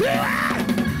 He'll do it.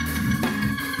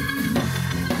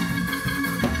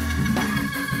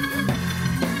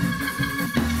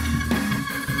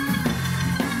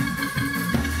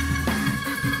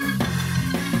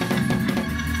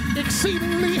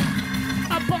 Exceedingly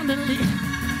abundantly,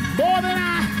 more than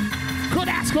I could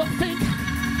ask or think.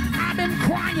 I've been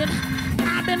crying,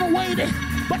 I've been waiting,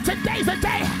 but today's the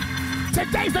day.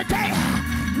 Today's the day.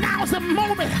 Now's the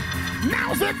moment.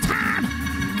 Now's the time.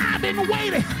 I've been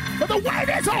waiting, but the wait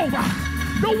is over.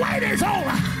 The wait is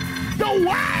over. The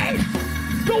wait.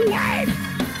 The wait.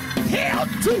 He'll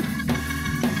do.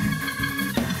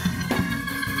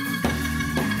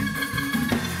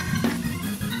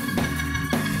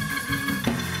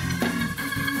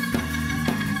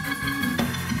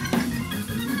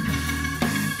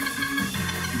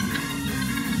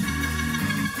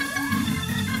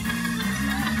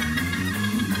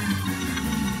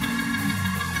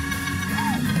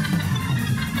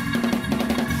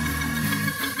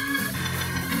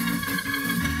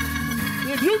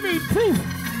 If you need proof,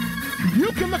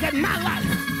 you can look at my life.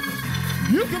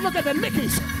 You can look at the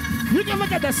Mickies. You can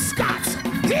look at the Scotts.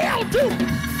 He'll do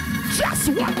just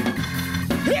what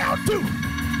he'll do.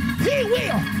 He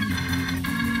will.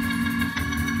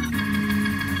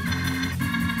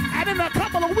 And in a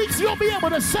couple of weeks, you'll be able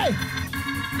to say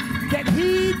that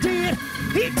he did.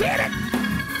 He did it.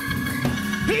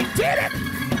 He did it.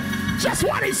 Just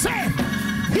what he said.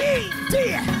 He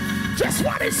did. Just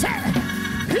what he said.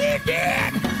 He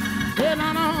did. Yeah,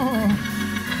 no, no.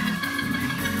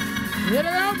 Yeah,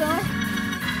 no, no.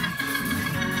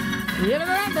 Yeah, no,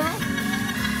 no.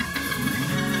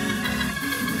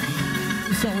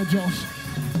 So Josh.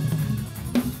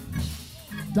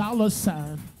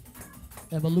 $sign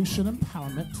Evolution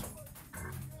Empowerment.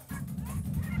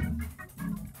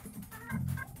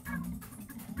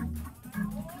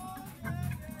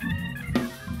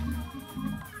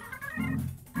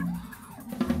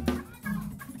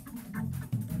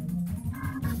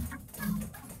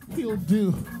 He'll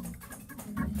do.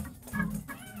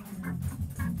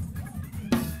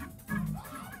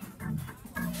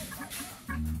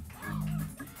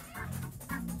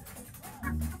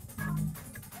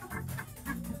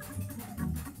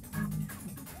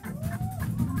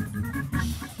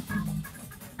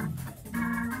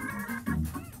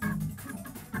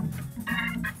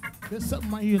 There's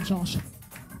something right here, Josh.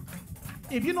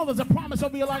 If you know there's a promise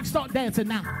over your life, start dancing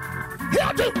now.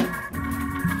 He'll do.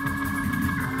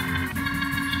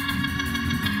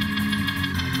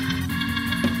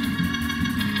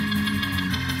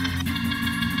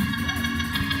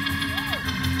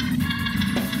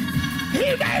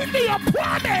 He made me a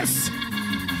promise.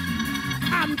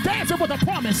 I'm dancing with a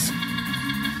promise.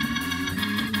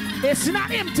 It's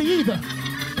not empty either.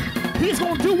 He's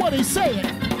going to do what he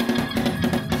said.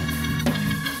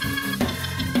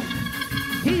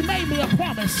 He made me a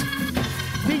promise.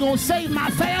 He going to save my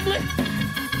family.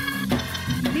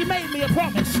 He made me a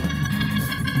promise.